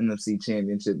get to the NFC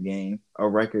Championship game, a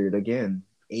record again,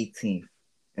 18th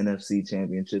NFC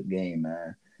Championship game,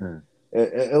 man. Hmm.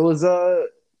 It was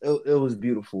it was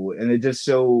beautiful, and it just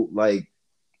showed like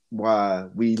why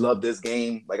we love this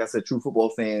game. Like I said, true football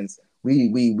fans, we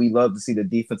love to see the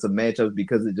defensive matchups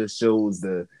because it just shows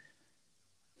the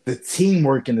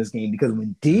teamwork in this game, because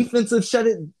when defensive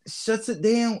shuts it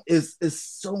down, is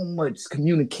so much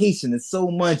communication, it's so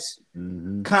much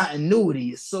Mm-hmm.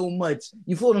 continuity, it's so much,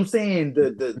 you feel what I'm saying,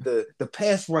 the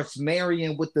pass rush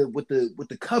marrying with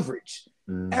the coverage.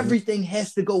 Mm-hmm. Everything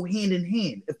has to go hand in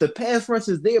hand. If the pass rush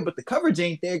is there but the coverage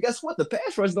ain't there, guess what? The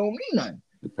pass rush don't mean nothing.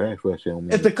 The pass rush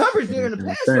don't If mean the coverage there and the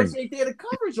pass rush anything. ain't there, the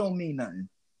coverage don't mean nothing.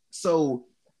 So,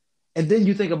 and then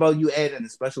you think about you adding the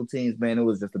special teams, man. It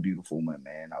was just a beautiful one,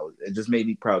 man. It just made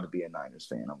me proud to be a Niners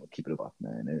fan. I'm gonna keep it up,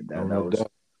 man. No, no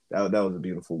doubt. That was a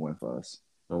beautiful one for us.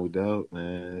 No doubt,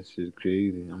 man. That shit's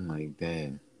crazy. I'm like,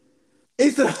 damn.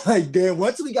 It's like, damn.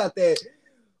 Once If we you, got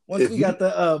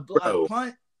the block bro,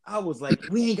 punt, I was like,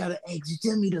 we ain't gotta ask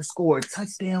Jimmy to score a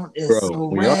touchdown. It's bro, so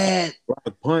when y'all rad.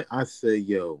 block punt, I said,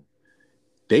 yo,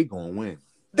 they gonna win.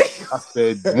 I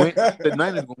said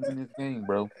Niners gonna win this game,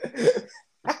 bro.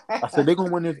 I said they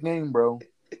gonna win this game, bro.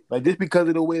 Like just because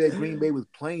of the way that Green Bay was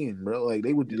playing, bro. Like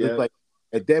they would. It's Yeah, like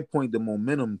at that point the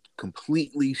momentum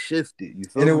completely shifted. You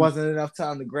and feel it me? wasn't enough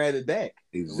time to grab it back.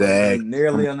 It wasn't Exactly.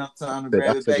 nearly enough time to I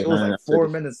grab it said back. the It was like Niners. 4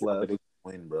 minutes I said left. they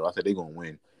gonna win, bro. I said they gonna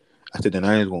win. I said the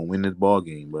Niners gonna win this ball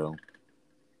game, bro.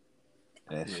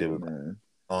 And that shit Yeah, was man.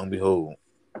 long behold.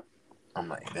 I'm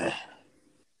like, man.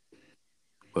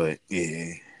 But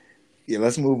yeah, Yeah,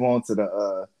 let's move on to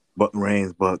the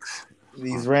Rams Bucks.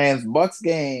 these Rams Bucks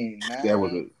game, That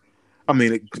was man. a. I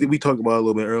mean, we talked about a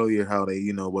little bit earlier how they,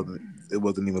 it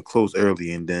wasn't even close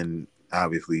early, and then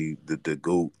obviously the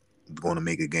GOAT going to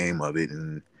make a game of it,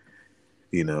 and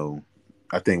you know,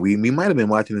 I think we might have been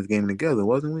watching this game together,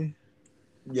 wasn't we?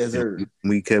 Yes, And sir.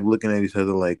 we kept looking at each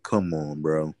other like, "Come on,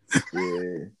 bro."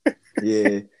 Yeah,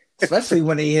 yeah. Especially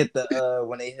when they hit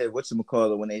when they hit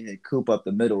whatchamacallit, when they hit Coop up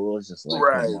the middle, it was just like,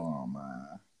 come Right. on, man.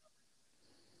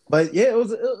 But yeah, it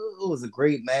was a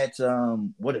great match.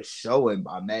 What a showing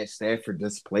by Matt Stafford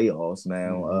this playoffs,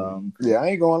 man. Mm-hmm. Yeah, I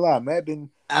ain't gonna lie, Matt been.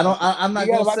 I'm He not got a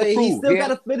gonna lot to say he prove. still got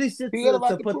to finish it He got a lot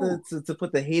to to put prove. to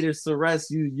put the haters to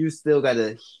rest. You still got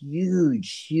a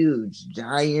huge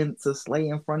giant to slay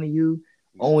in front of you.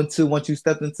 0-2 once you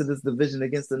stepped into this division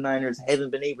against the Niners,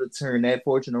 haven't been able to turn that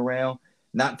fortune around.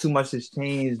 Not too much has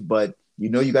changed, but you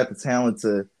know you got the talent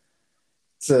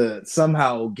to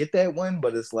somehow get that one.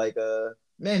 But it's like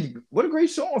man, what a great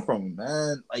showing from him,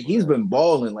 man. Like he's been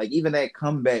balling. Like even that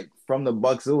comeback from the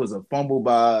Bucks, it was a fumble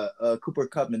by Cooper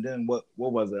Kupp, and then what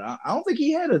was it? I don't think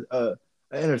he had an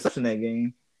interception that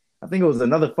game. I think it was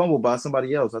another fumble by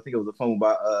somebody else. I think it was a fumble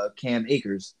by Cam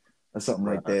Akers or something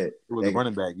Right. like that. It was a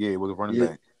running back. Yeah, it was a running Yeah,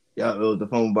 back. yeah, it was the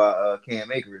fumble by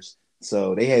Cam Akers.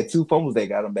 So they had two fumbles that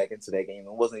got him back into that game.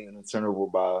 It wasn't even a turnover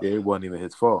by. Yeah, it wasn't even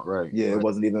his fault. Right. Yeah, it Right.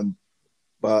 wasn't even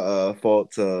by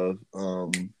fault of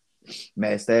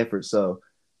Matt Stafford. So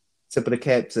tip of the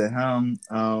cap to him.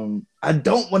 I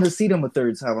don't want to see them a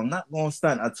third time. I'm not going to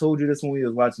stunt. I told you this when we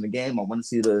was watching the game. I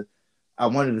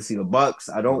wanted to see the Bucks.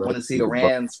 I You don't want rather to see see the the Bucks.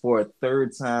 Rams for a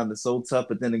third time. It's so tough.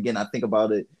 But then again, I think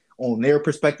about it on their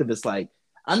perspective. It's like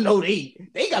I know they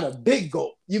got a big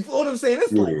goal. You feel what I'm saying?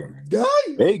 It's like, Yeah.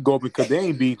 dang. They go because they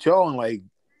ain't beat y'all in like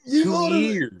You feel 2 what I'm,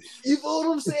 years. you feel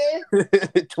what I'm saying?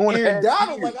 2.5 Aaron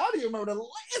Donald, years. like I don't even remember the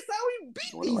last time we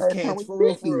beat When the these last time cats we for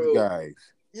real, beat for these real. guys?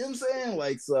 You know what I'm saying?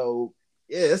 Like, so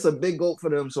yeah, it's a big goal for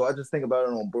them. So I just think about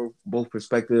it on both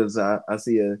perspectives. I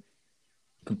see a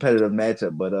competitive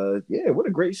matchup, but yeah, what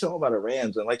a great show by the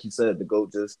Rams. And like you said, the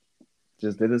GOAT just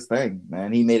did his thing,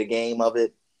 man. He made a game of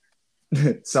it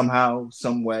somehow,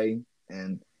 some way,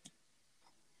 and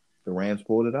the Rams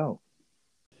pulled it out.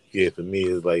 Yeah, for me,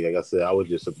 it's like I said, I was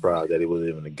just surprised that it wasn't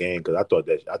even a game because I thought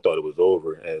it was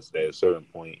over at a certain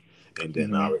point, and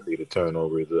then Mm-hmm. obviously the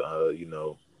turnovers,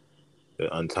 the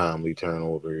untimely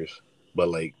turnovers. But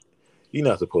like, you're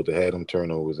not supposed to have them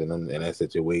turnovers in that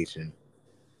situation.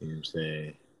 You know what I'm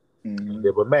saying? Mm-hmm.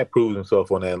 Yeah, but Matt proved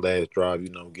himself on that last drive.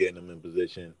 Getting them in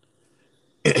position.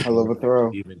 Hell of a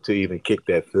throw. To even kick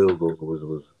that field goal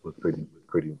was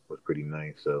pretty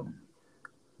nice. So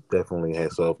definitely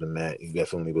hats off to Matt. He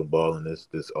definitely been balling this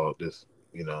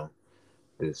you know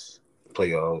this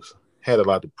playoffs. Had a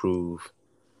lot to prove.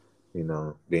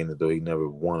 Being as though he never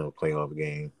won a playoff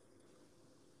game.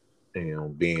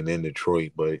 Being in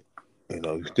Detroit, but he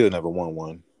still never won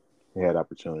one. He had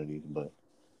opportunities, but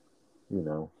you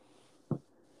know,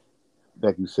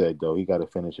 like you said though, he got to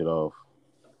finish it off.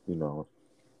 You know,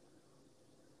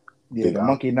 Yeah, big the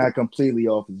monkey not completely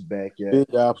off his back yet.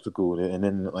 big obstacle, and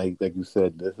then like you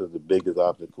said, this is the biggest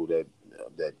obstacle that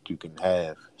you can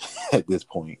have at this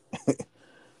point.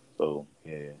 So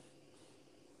yeah,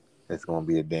 it's gonna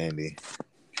be a dandy.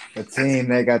 A team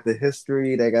that got the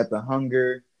history, that got the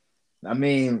hunger. I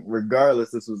mean, regardless,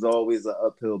 this was always an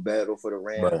uphill battle for the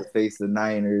Rams Right. to face the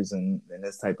Niners and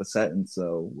this type of setting.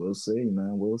 So we'll see,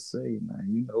 man. We'll see, man.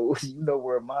 You know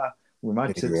where my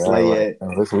chips Yeah, all lay right.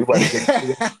 at. Listen, we about to get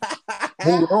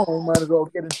moving on. We might as well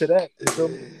get into that. You feel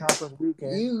me? Conference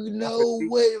weekend. You Conference know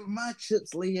week. where my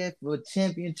chips lay at for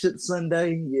Championship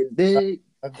Sunday. You dig?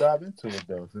 I dive into it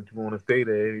though. Since you want to stay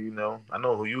there, I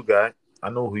know who you got. I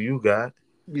know who you got.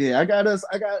 Yeah, I got us.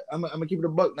 I'm gonna keep it a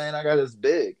buck, man. I got us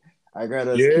big. I got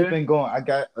us Yeah. keeping going. I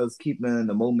got us keeping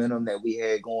the momentum that we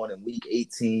had going in Week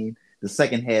 18, the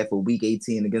second half of Week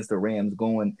 18 against the Rams,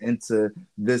 going into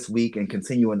this week and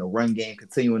continuing the run game,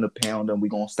 continuing to pound them. We're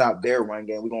gonna stop their run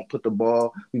game. We're gonna put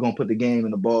the game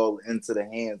and the ball into the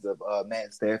hands of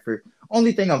Matt Stafford.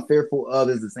 Only thing I'm fearful of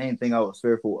is the same thing I was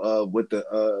fearful of with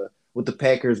the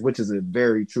Packers, which is a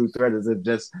very true threat, is if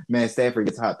just Matt Stafford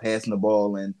gets hot passing the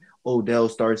ball and Odell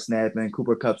starts snapping,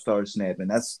 Cooper Kupp starts snapping.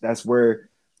 That's where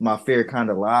my fear kind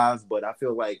of lies. But I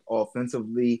feel like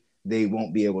offensively, they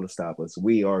won't be able to stop us.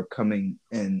 We are coming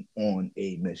in on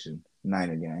a mission,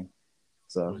 Niner gang.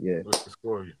 So yeah, What's the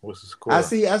score? What's the I score?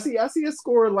 see, I see, I see a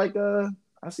score like I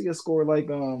see a score like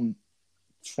 20,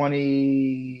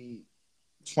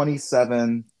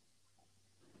 27,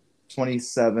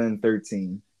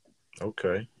 27-13.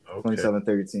 Okay. Okay.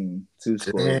 27-13. Two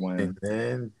score Damn, win.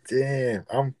 man. Damn.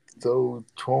 I'm so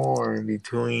torn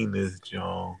between this,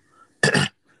 John.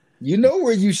 You know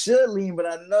where you should lean, but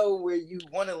I know where you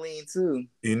want to lean too.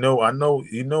 I know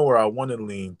where I want to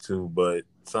lean to, but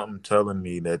something telling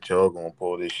me that y'all gonna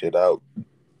pull this shit out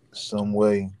some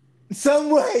way.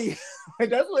 Some way.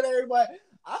 That's what everybody.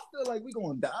 I feel like we're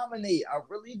gonna dominate. I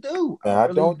really do. I And I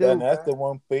really don't. And do, that's man. the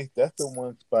one place. That's the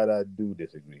one spot I do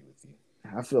disagree with you.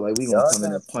 I feel like we're gonna Y'all come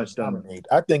in not and gonna punch them dominate.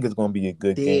 I think it's gonna be a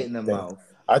good dead game. in the mouth.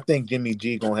 I think Jimmy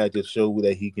G gonna have to show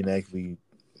that he can actually,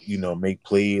 make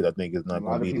plays. I think it's A not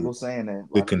gonna lot of be people saying that. A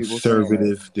the lot of people saying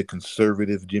that.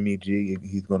 conservative Jimmy G.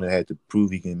 He's gonna have to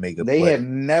prove he can make a They play. have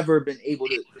never been able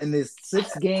to in this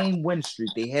 6 game win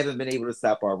streak. They haven't been able to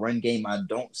stop our run game. I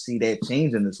don't see that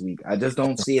changing this week. I just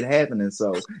don't see it happening.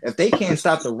 So if they can't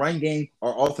stop the run game,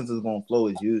 our offense is gonna flow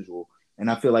as usual. And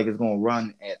I feel like it's gonna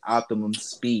run at optimum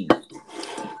speed.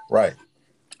 Right.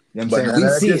 You know what I'm But saying? now We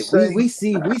that I see just it. We say, we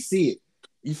see we see it.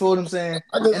 You feel what I'm saying?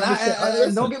 I just And understand.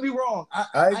 and don't get me wrong, I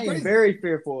I am agree. very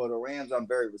fearful of the Rams. I'm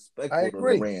very I respectful of the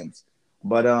agree. Rams.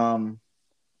 But I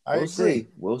we'll agree. see.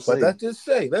 We'll But see. let's just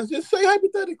say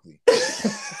hypothetically.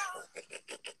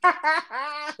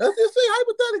 Let's just say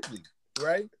hypothetically,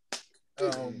 right?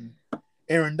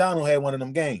 Aaron Donald had one of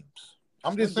them games.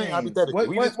 I'm just What saying games? hypothetically.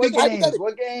 We just What speak games? hypothetically.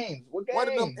 What games? What One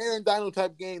of them games? Aaron Donald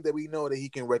type games that we know that he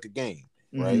can wreck a game,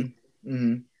 right? Mm-hmm.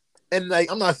 Mm-hmm. And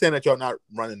like, I'm not saying that y'all not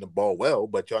running the ball well,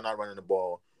 but y'all not running the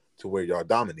ball to where y'all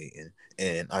dominating.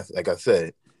 And like I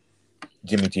said,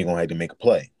 Jimmy G gonna have to make a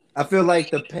play. I feel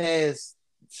like the past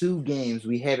two games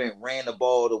we haven't ran the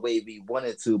ball the way we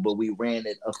wanted to, but we ran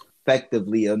it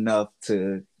effectively enough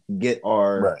to get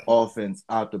our Right. offense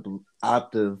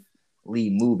optively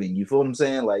moving. You feel what I'm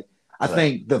saying? Like I Right.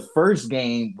 think the first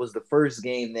game was the first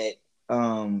game that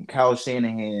Kyle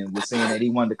Shanahan was saying that he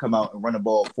wanted to come out and run the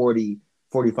ball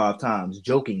 45 times,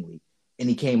 jokingly. And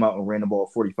he came out and ran the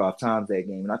ball 45 times that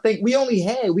game. And I think we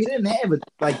didn't have it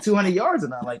like 200 yards or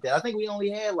nothing like that. I think we only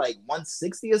had like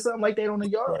 160 or something like that on the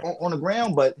yard Right. on the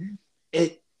ground, but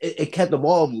it kept the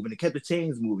ball moving. It kept the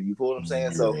chains moving. You feel what I'm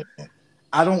saying? So Yeah.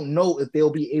 I don't know if they'll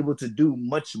be able to do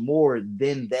much more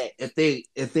than that.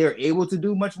 If they're able to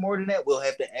do much more than that, we'll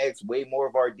have to ask way more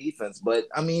of our defense. But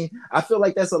I mean, I feel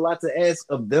like that's a lot to ask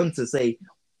of them to say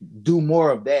do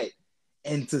more of that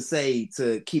and to say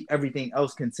to keep everything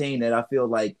else contained that I feel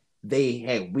like they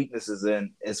had weaknesses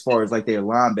in as far as like their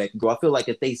linebacker go. I feel like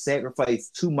if they sacrifice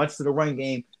too much to the run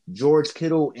game, George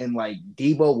Kittle and like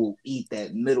Debo will eat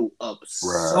that middle up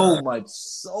Right. so much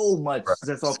Right.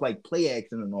 just off like play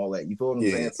action and all that. You feel what I'm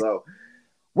Yeah. saying? So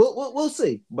we'll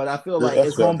see. But I feel like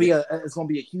That's what it's gonna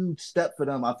be a huge step for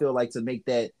them. I feel like to make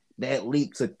that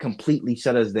leap to completely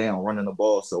shut us down running the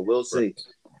ball. So we'll see.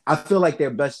 I feel like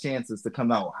their best chance is to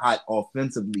come out hot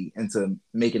offensively and to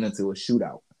make it into a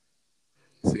shootout.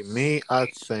 See me, I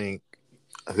think.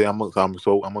 See, I'm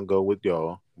gonna go with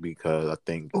y'all because I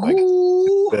think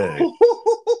Ooh.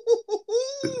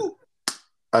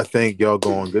 I think y'all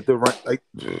going to get the run. Like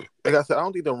I said, I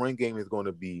don't think the run game is going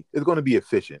to be. It's going to be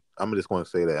efficient. I'm just going to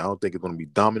say that. I don't think it's going to be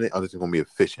dominant. I think it's going to be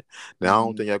efficient. Now, I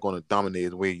don't think y'all going to dominate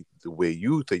the way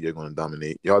you think you're going to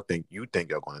dominate. Y'all think y'all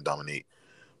going to dominate,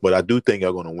 but I do think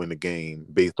y'all going to win the game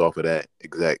based off of that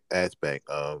exact aspect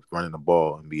of running the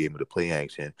ball and be able to play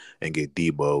action and get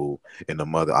Debo and the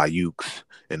mother Ayuks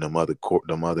and the mother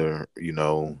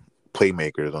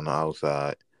playmakers on the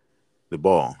outside the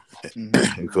ball.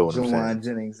 You feel what I'm saying? Juwan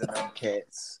Jennings and them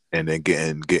cats. And then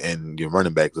getting your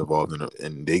running backs involved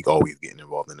and they always getting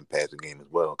involved in the passing game as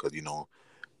well because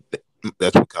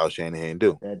that's what Kyle Shanahan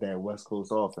do. That West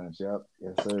Coast offense, yep,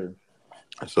 yes sir.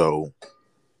 So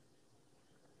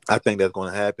I think that's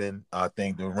going to happen. I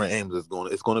think the Rams is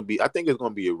going. It's going to be. I think it's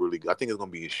going to be I think it's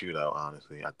going to be a shootout.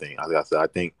 Honestly, like I said, I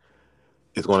think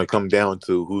it's going to come down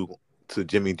to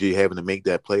Jimmy G having to make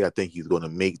that play. I think he's going to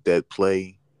make that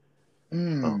play.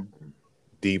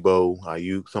 Debo,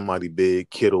 Ayuk, somebody big,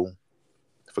 Kittle.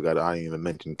 I didn't even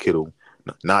mention Kittle.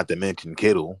 Not to mention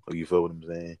Kittle. You feel what I'm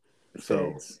saying?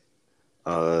 Thanks.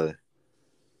 So,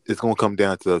 it's gonna come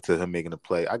down to him making a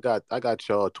play. I got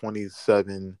y'all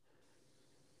 27.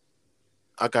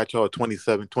 I got y'all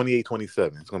 27, 28,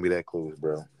 27. It's gonna be that close,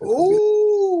 bro.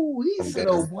 Ooh, he said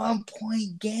a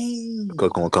 1-point game. Because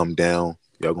it's gonna come down.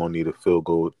 Y'all gonna need a field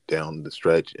goal down the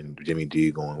stretch, and Jimmy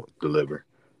G gonna deliver.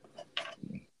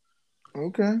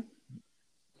 Okay.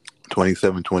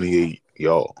 27-28,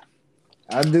 y'all.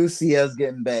 I do see us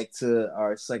getting back to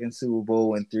our second Super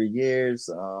Bowl in 3 years.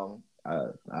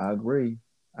 I agree.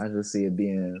 I just see it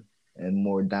being in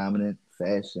more dominant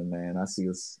fashion, man. I see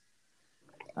us.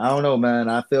 I don't know, man.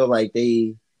 I feel like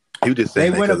they. You just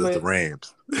saying that went because up it's the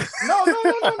Rams. No.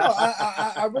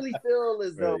 I really feel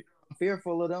as though I'm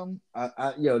fearful of them.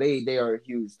 They are a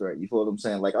huge threat. You feel what I'm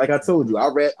saying? Like I told you, I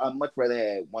much rather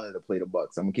had wanted to play the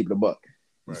Bucks. I'm gonna keep it a buck.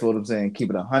 You feel what I'm saying? Keep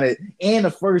it 100. And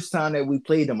the first time that we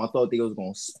played them, I thought they was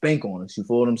gonna spank on us. You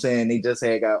feel what I'm saying? They just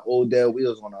had got Odell. We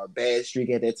was on our bad streak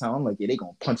at that time. I'm like, yeah, they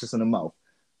gonna punch us in the mouth.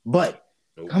 But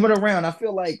coming around, I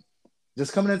feel like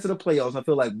just coming into the playoffs, I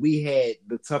feel like we had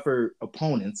the tougher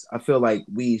opponents. I feel like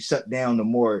we shut down the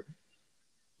more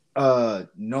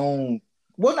known,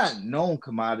 well, not known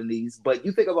commodities, but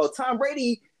you think about Tom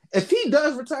Brady. If he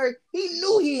does retire, he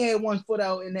knew he had one foot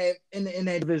out in that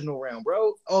divisional round,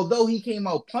 bro. Although he came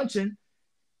out punching,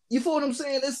 you feel what I'm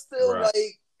saying? It's still Right.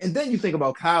 like, and then you think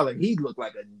about Kyler, he looked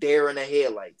like a deer in the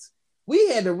headlights. We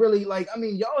had to really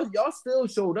y'all still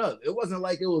showed up. It wasn't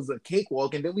like it was a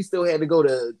cakewalk, and then we still had to go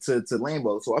to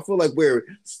Lambeau. So I feel like we're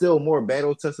still more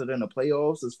battle tested in the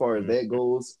playoffs as far as that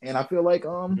goes. And I feel like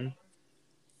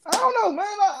I don't know,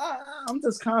 man. I'm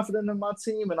just confident in my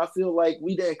team, and I feel like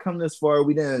we didn't come this far.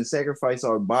 We didn't sacrifice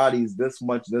our bodies this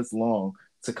much, this long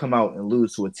to come out and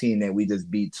lose to a team that we just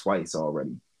beat twice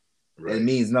already. It Right.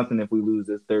 means nothing if we lose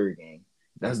this third game.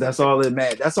 That's all it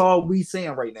matters. That's all we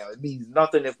saying right now. It means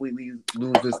nothing if we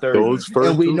lose this third game, Those and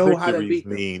first we two know how to victories beat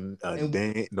them, mean a and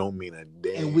damn don't mean a and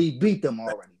damn. we beat them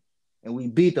already, and we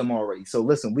beat them already. So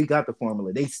listen, we got the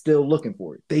formula. They still looking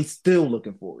for it. They still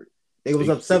looking for it. They was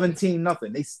They up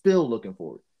 17-0. They still looking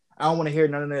for it. I don't want to hear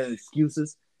none of their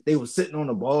excuses. They was sitting on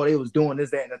the ball. They was doing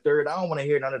this, that, and the third. I don't want to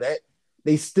hear none of that.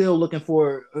 They still looking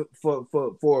for an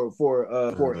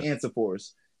answer for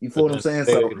us. You feel but what I'm then saying?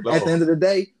 say So they at the end lost. of the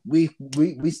day,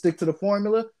 we stick to the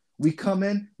formula. We come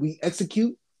in, we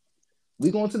execute.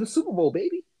 We going to the Super Bowl,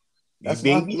 baby. You That's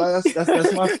my baby.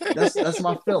 that's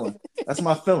my feeling. That's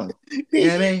my feeling. You know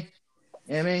what I Baby. mean?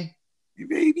 You know what I mean? You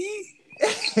baby.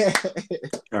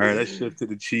 All right, let's shift to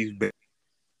the Chiefs.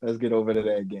 Let's get over to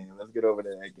that game. Let's get over to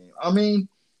that game. I mean,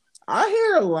 I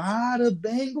hear a lot of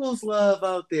Bengals love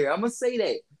out there. I'm gonna say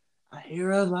that. I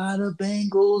hear a lot of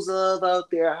Bengals love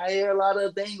out there. I hear a lot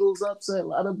of Bengals upset. A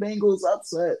lot of Bengals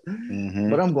upset. Mm-hmm.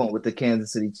 But I'm going with the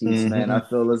Kansas City Chiefs, man. Mm-hmm. I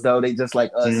feel as though they just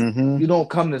like us. Mm-hmm. You don't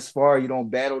come this far. You don't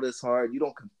battle this hard. You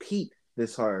don't compete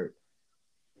this hard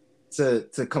to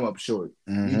come up short.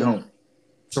 You Mm-hmm. don't.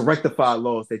 To rectify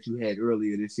loss that you had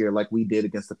earlier this year, like we did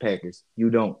against the Packers. You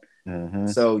don't. Mm-hmm.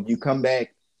 So you come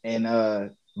back and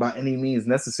by any means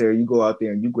necessary, you go out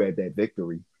there and you grab that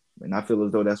victory. And I feel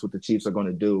as though that's what the Chiefs are going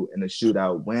to do in the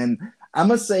shootout. When I'm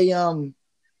gonna say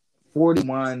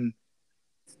 41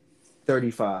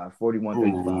 35, 41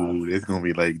 35, Ooh, it's gonna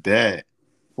be like that.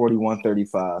 41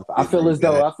 35. It's like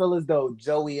that. I feel as though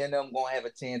Joey and them gonna have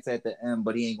a chance at the end,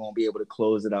 but he ain't gonna be able to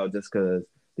close it out just because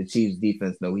the Chiefs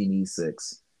defense know he needs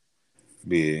six.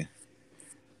 Yeah,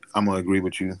 I'm gonna agree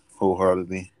with you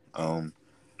wholeheartedly. I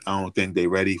don't think they're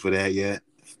ready for that yet,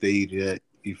 stage yet.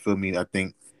 You feel me? I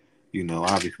think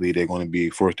obviously they're going to be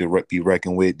forced to be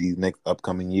reckoned with these next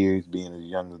upcoming years, being as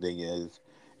young as they is,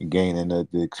 and gaining the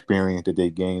experience that they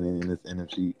gain in this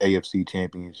NFC AFC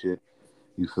championship.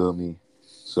 You feel me?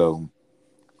 So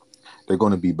they're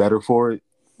going to be better for it,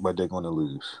 but they're going to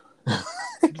lose.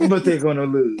 But they're gonna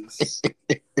lose.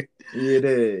 Yeah,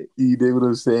 they You dig what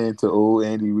I'm saying to old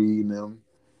Andy Reid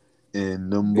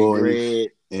and them Big boys Red.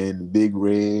 and Big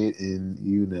Red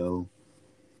and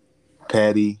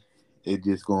Patty. It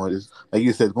just going, like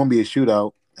you said, it's going to be a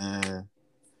shootout. And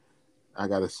I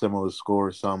got a similar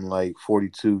score, something like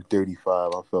 42-35.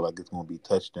 I feel like it's going to be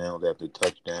touchdowns after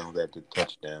touchdowns after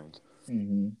touchdowns.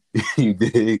 Mm-hmm. You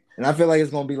dig? And I feel like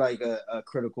it's gonna be like a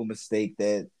critical mistake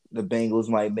that the Bengals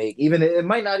might make. Even it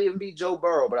might not even be Joe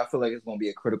Burrow, but I feel like it's gonna be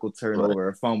a critical Right. turnover,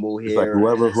 a fumble It's like here,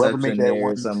 or an whoever make interception that there,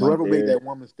 one or something like whoever make that. that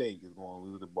one mistake is going to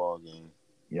lose the ball game.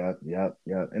 Yep.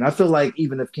 And I feel like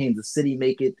even if Kansas City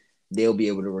make it, they'll be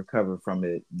able to recover from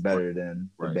it Right. better than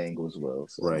the Right. Bengals will.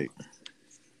 So Right.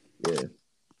 yeah, For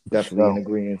definitely in sure.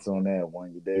 agreement on that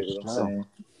one. You For dig what I'm sure. saying?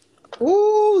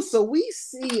 Ooh, so we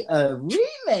see a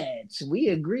rematch. We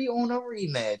agree on a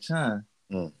rematch, huh?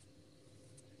 Mm.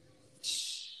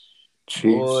 Chiefs.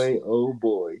 Boy, oh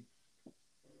boy.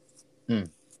 Mm.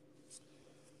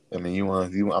 I mean, I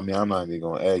mean, I'm not even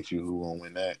gonna ask you who gonna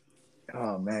win that.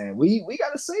 Oh man, we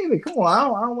gotta save it. Come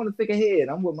on, I don't want to think ahead.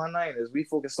 I'm with my Niners. We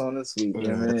focused on this week,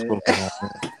 yeah, Let's man. focus on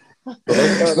that. So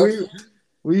let's start.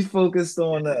 We focused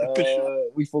on Yeah, for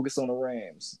sure. the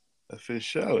Rams. For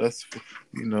sure.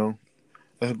 You know.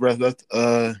 Let's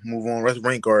move on. Let's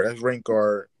rank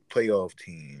our playoff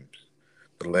teams.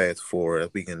 The last four.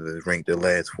 We can rank the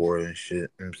last four and shit. You know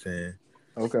what I'm saying?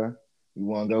 Okay, you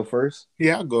want to go first?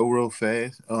 Yeah, I'll go real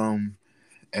fast.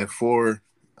 At four,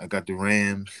 I got the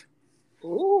Rams.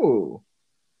 Ooh,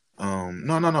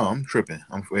 No, I'm tripping.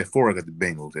 I'm at four. I got the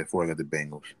Bengals. At four, I got the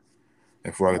Bengals.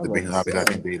 At four, I I got was the about Bengals. to Obviously, I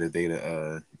say.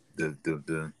 think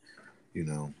the you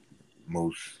know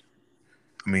most.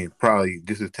 I mean, probably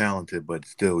just as talented, but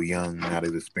still young, not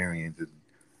as experienced. The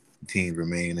teams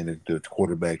remain and the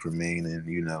quarterbacks remain, and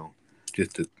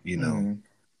just Mm-hmm.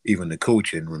 even the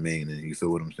coaching remaining. You feel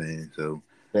what I'm saying? So,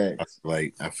 Thanks.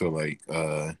 I feel like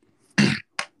the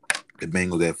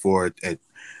Bengals at four.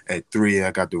 At three,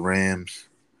 I got the Rams.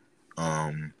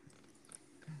 Um,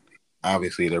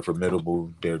 Obviously they're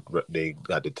formidable. They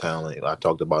got the talent. I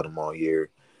talked about them all year.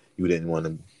 You didn't want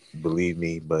to believe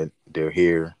me, but they're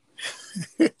here.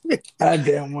 I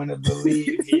didn't want to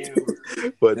believe you.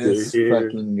 but they're This here.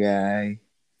 fucking guy.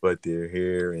 But they're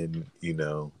here, and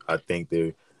I think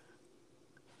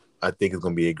it's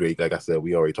gonna be a great. Like I said,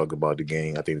 we already talked about the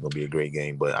game. I think it's gonna be a great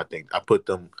game. But I think I put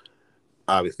them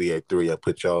obviously at three. I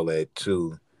put y'all at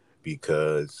two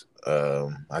because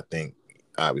I think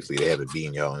obviously they haven't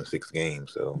beaten y'all in 6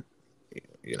 games, so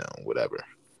whatever.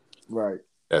 Right.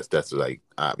 That's like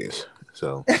obvious.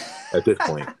 So at this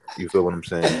point, you feel what I'm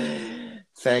saying?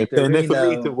 And then for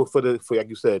me, Factorino. for like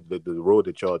you said, the road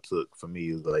that y'all took for me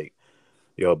is like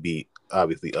y'all beat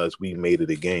obviously us. We made it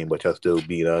a game, but y'all still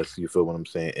beat us. You feel what I'm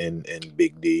saying? And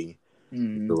Big D.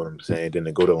 You feel Mm, what I'm saying? Then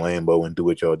to go to Lambeau and do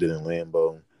what y'all did in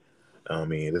Lambeau. I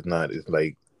mean, it's not. It's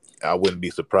like I wouldn't be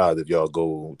surprised if y'all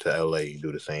go to LA and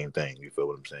do the same thing. You feel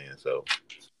what I'm saying? So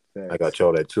I got facts.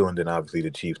 y'all at 2, and then obviously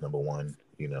the Chiefs #1.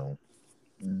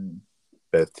 Mm,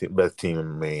 Best team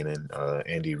in Maine, and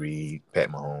Andy Reid, Pat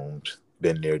Mahomes,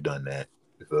 been there, done that.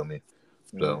 You feel me?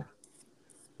 yeah. So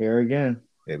Here again,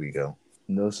 there we go.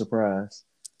 no surprise.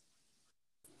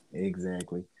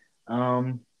 Exactly.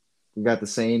 Um, we got the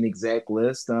same exact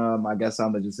list. I guess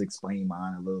I'm gonna just explain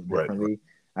mine a little Right, right, differently.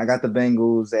 I got the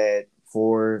Bengals at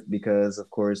 4 because, of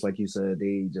course, like you said,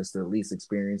 they just the least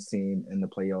experienced team in the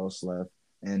playoffs left,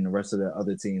 and the rest of the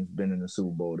other teams been in the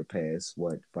Super Bowl the past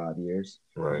 5 years?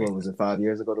 right. What was it? 5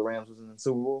 years ago, the Rams was in the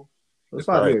Super Bowl. It was It's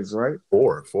five probably years, right?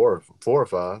 four or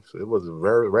five. So it was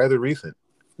very rather recent.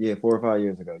 Yeah, 4 or 5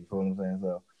 years ago. You feel what I'm saying?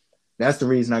 So that's the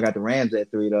reason I got the Rams at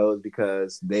 3, though, is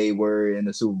because they were in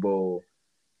the Super Bowl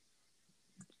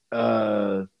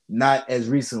not as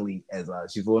recently as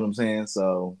us. You feel what I'm saying?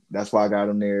 So that's why I got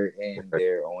them there, and Right,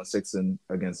 they're on 6 and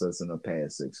against us in the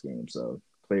past 6 games. So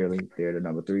clearly they're the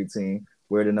number 3 team.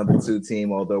 We're the number 2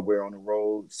 team, although we're on the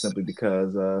road simply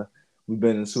because we've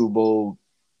been in the Super Bowl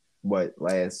what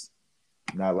last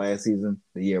not last season,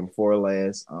 the year before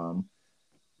last.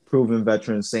 Proven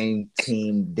veterans, same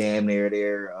team, damn near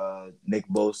there. Nick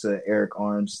Bosa, Eric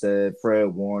Armstead, Fred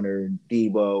Warner,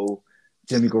 Debo,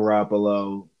 Jimmy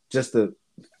Garoppolo, just a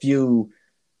few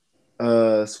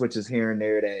switches here and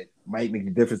there that might make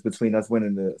the difference between us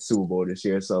winning the Super Bowl this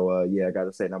year. So yeah, I got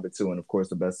to say number 2, and of course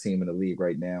the best team in the league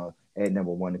right now at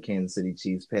number 1, the Kansas City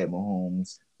Chiefs. Pat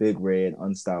Mahomes, Big Red,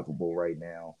 unstoppable right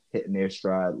now, hitting their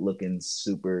stride, looking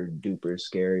super duper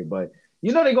scary. But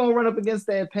they're gonna run up against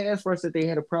that pass rush that they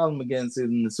had a problem against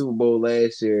in the Super Bowl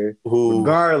last year, Ooh,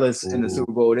 regardless in the ooh,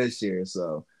 Super Bowl this year.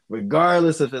 So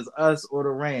regardless if it's us or the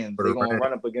Rams, for they're the gonna Rams.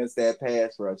 run up against that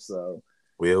pass rush. So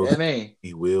We'll yeah, man,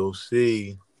 see. We'll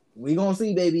see. we gonna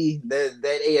see, baby. That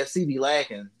AFC be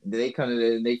lacking. They come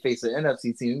to and they face an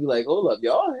NFC team. We be like, hold up,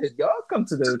 y'all come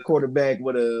to the quarterback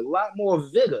with a lot more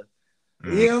vigor.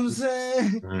 You know what I'm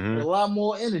saying? With Mm-hmm. a lot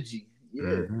more energy. Yeah,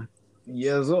 Mm-hmm.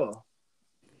 yes, sir.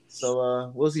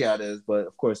 So we'll see how it is. But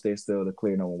of course, they're still the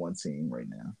clear number 1 team right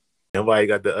now. Nobody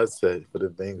got the upset for the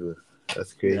Bengals.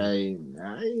 That's crazy.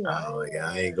 Oh yeah,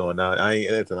 I ain't going out. I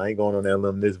ain't going on that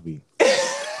limb this week.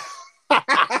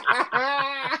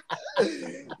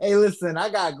 Hey, listen, I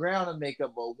got ground to make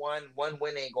up, but one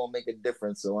win ain't gonna make a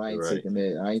difference. So I ain't Right, taking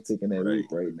that. I ain't taking that right, leap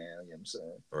right now. You know what I'm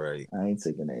saying? right. I ain't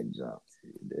taking that jump.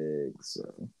 You dig?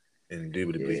 So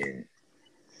Indubitably. yeah,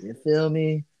 you feel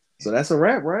me? So that's a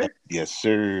wrap, right? Yes,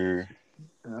 sir.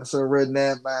 That's a red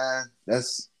nap, man.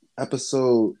 That's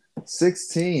episode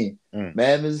 16. Mm.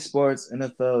 Mad Mizzy Sports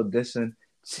NFL Edition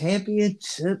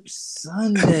Championship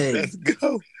Sunday. Let's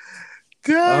go.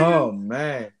 Dang. Oh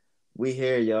man, we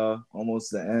here, y'all.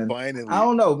 Almost the end. I Finally.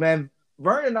 don't know, man.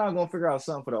 Vernon and I are gonna figure out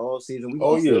something for the all season. We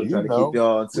Oh gonna yeah, still try to keep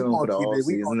y'all in tune for the all we gonna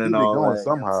season and keep it all going that.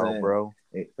 You know what I'm somehow, saying? bro.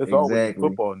 It's always Exactly,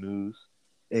 football news.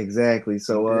 exactly. You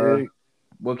So dig?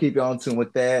 we'll keep y'all in tune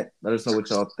with that. Let us know what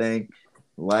y'all think.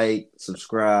 Like,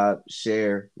 subscribe,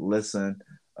 share, listen.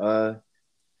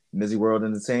 Mizzy World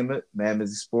Entertainment, Mad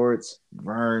Mizzy Sports,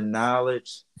 Vern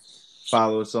Knowledge.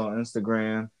 Follow us on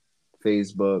Instagram,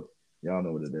 Facebook. Y'all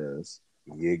know what it is.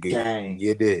 You Gang.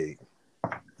 dig.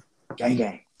 Gang,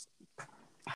 gang.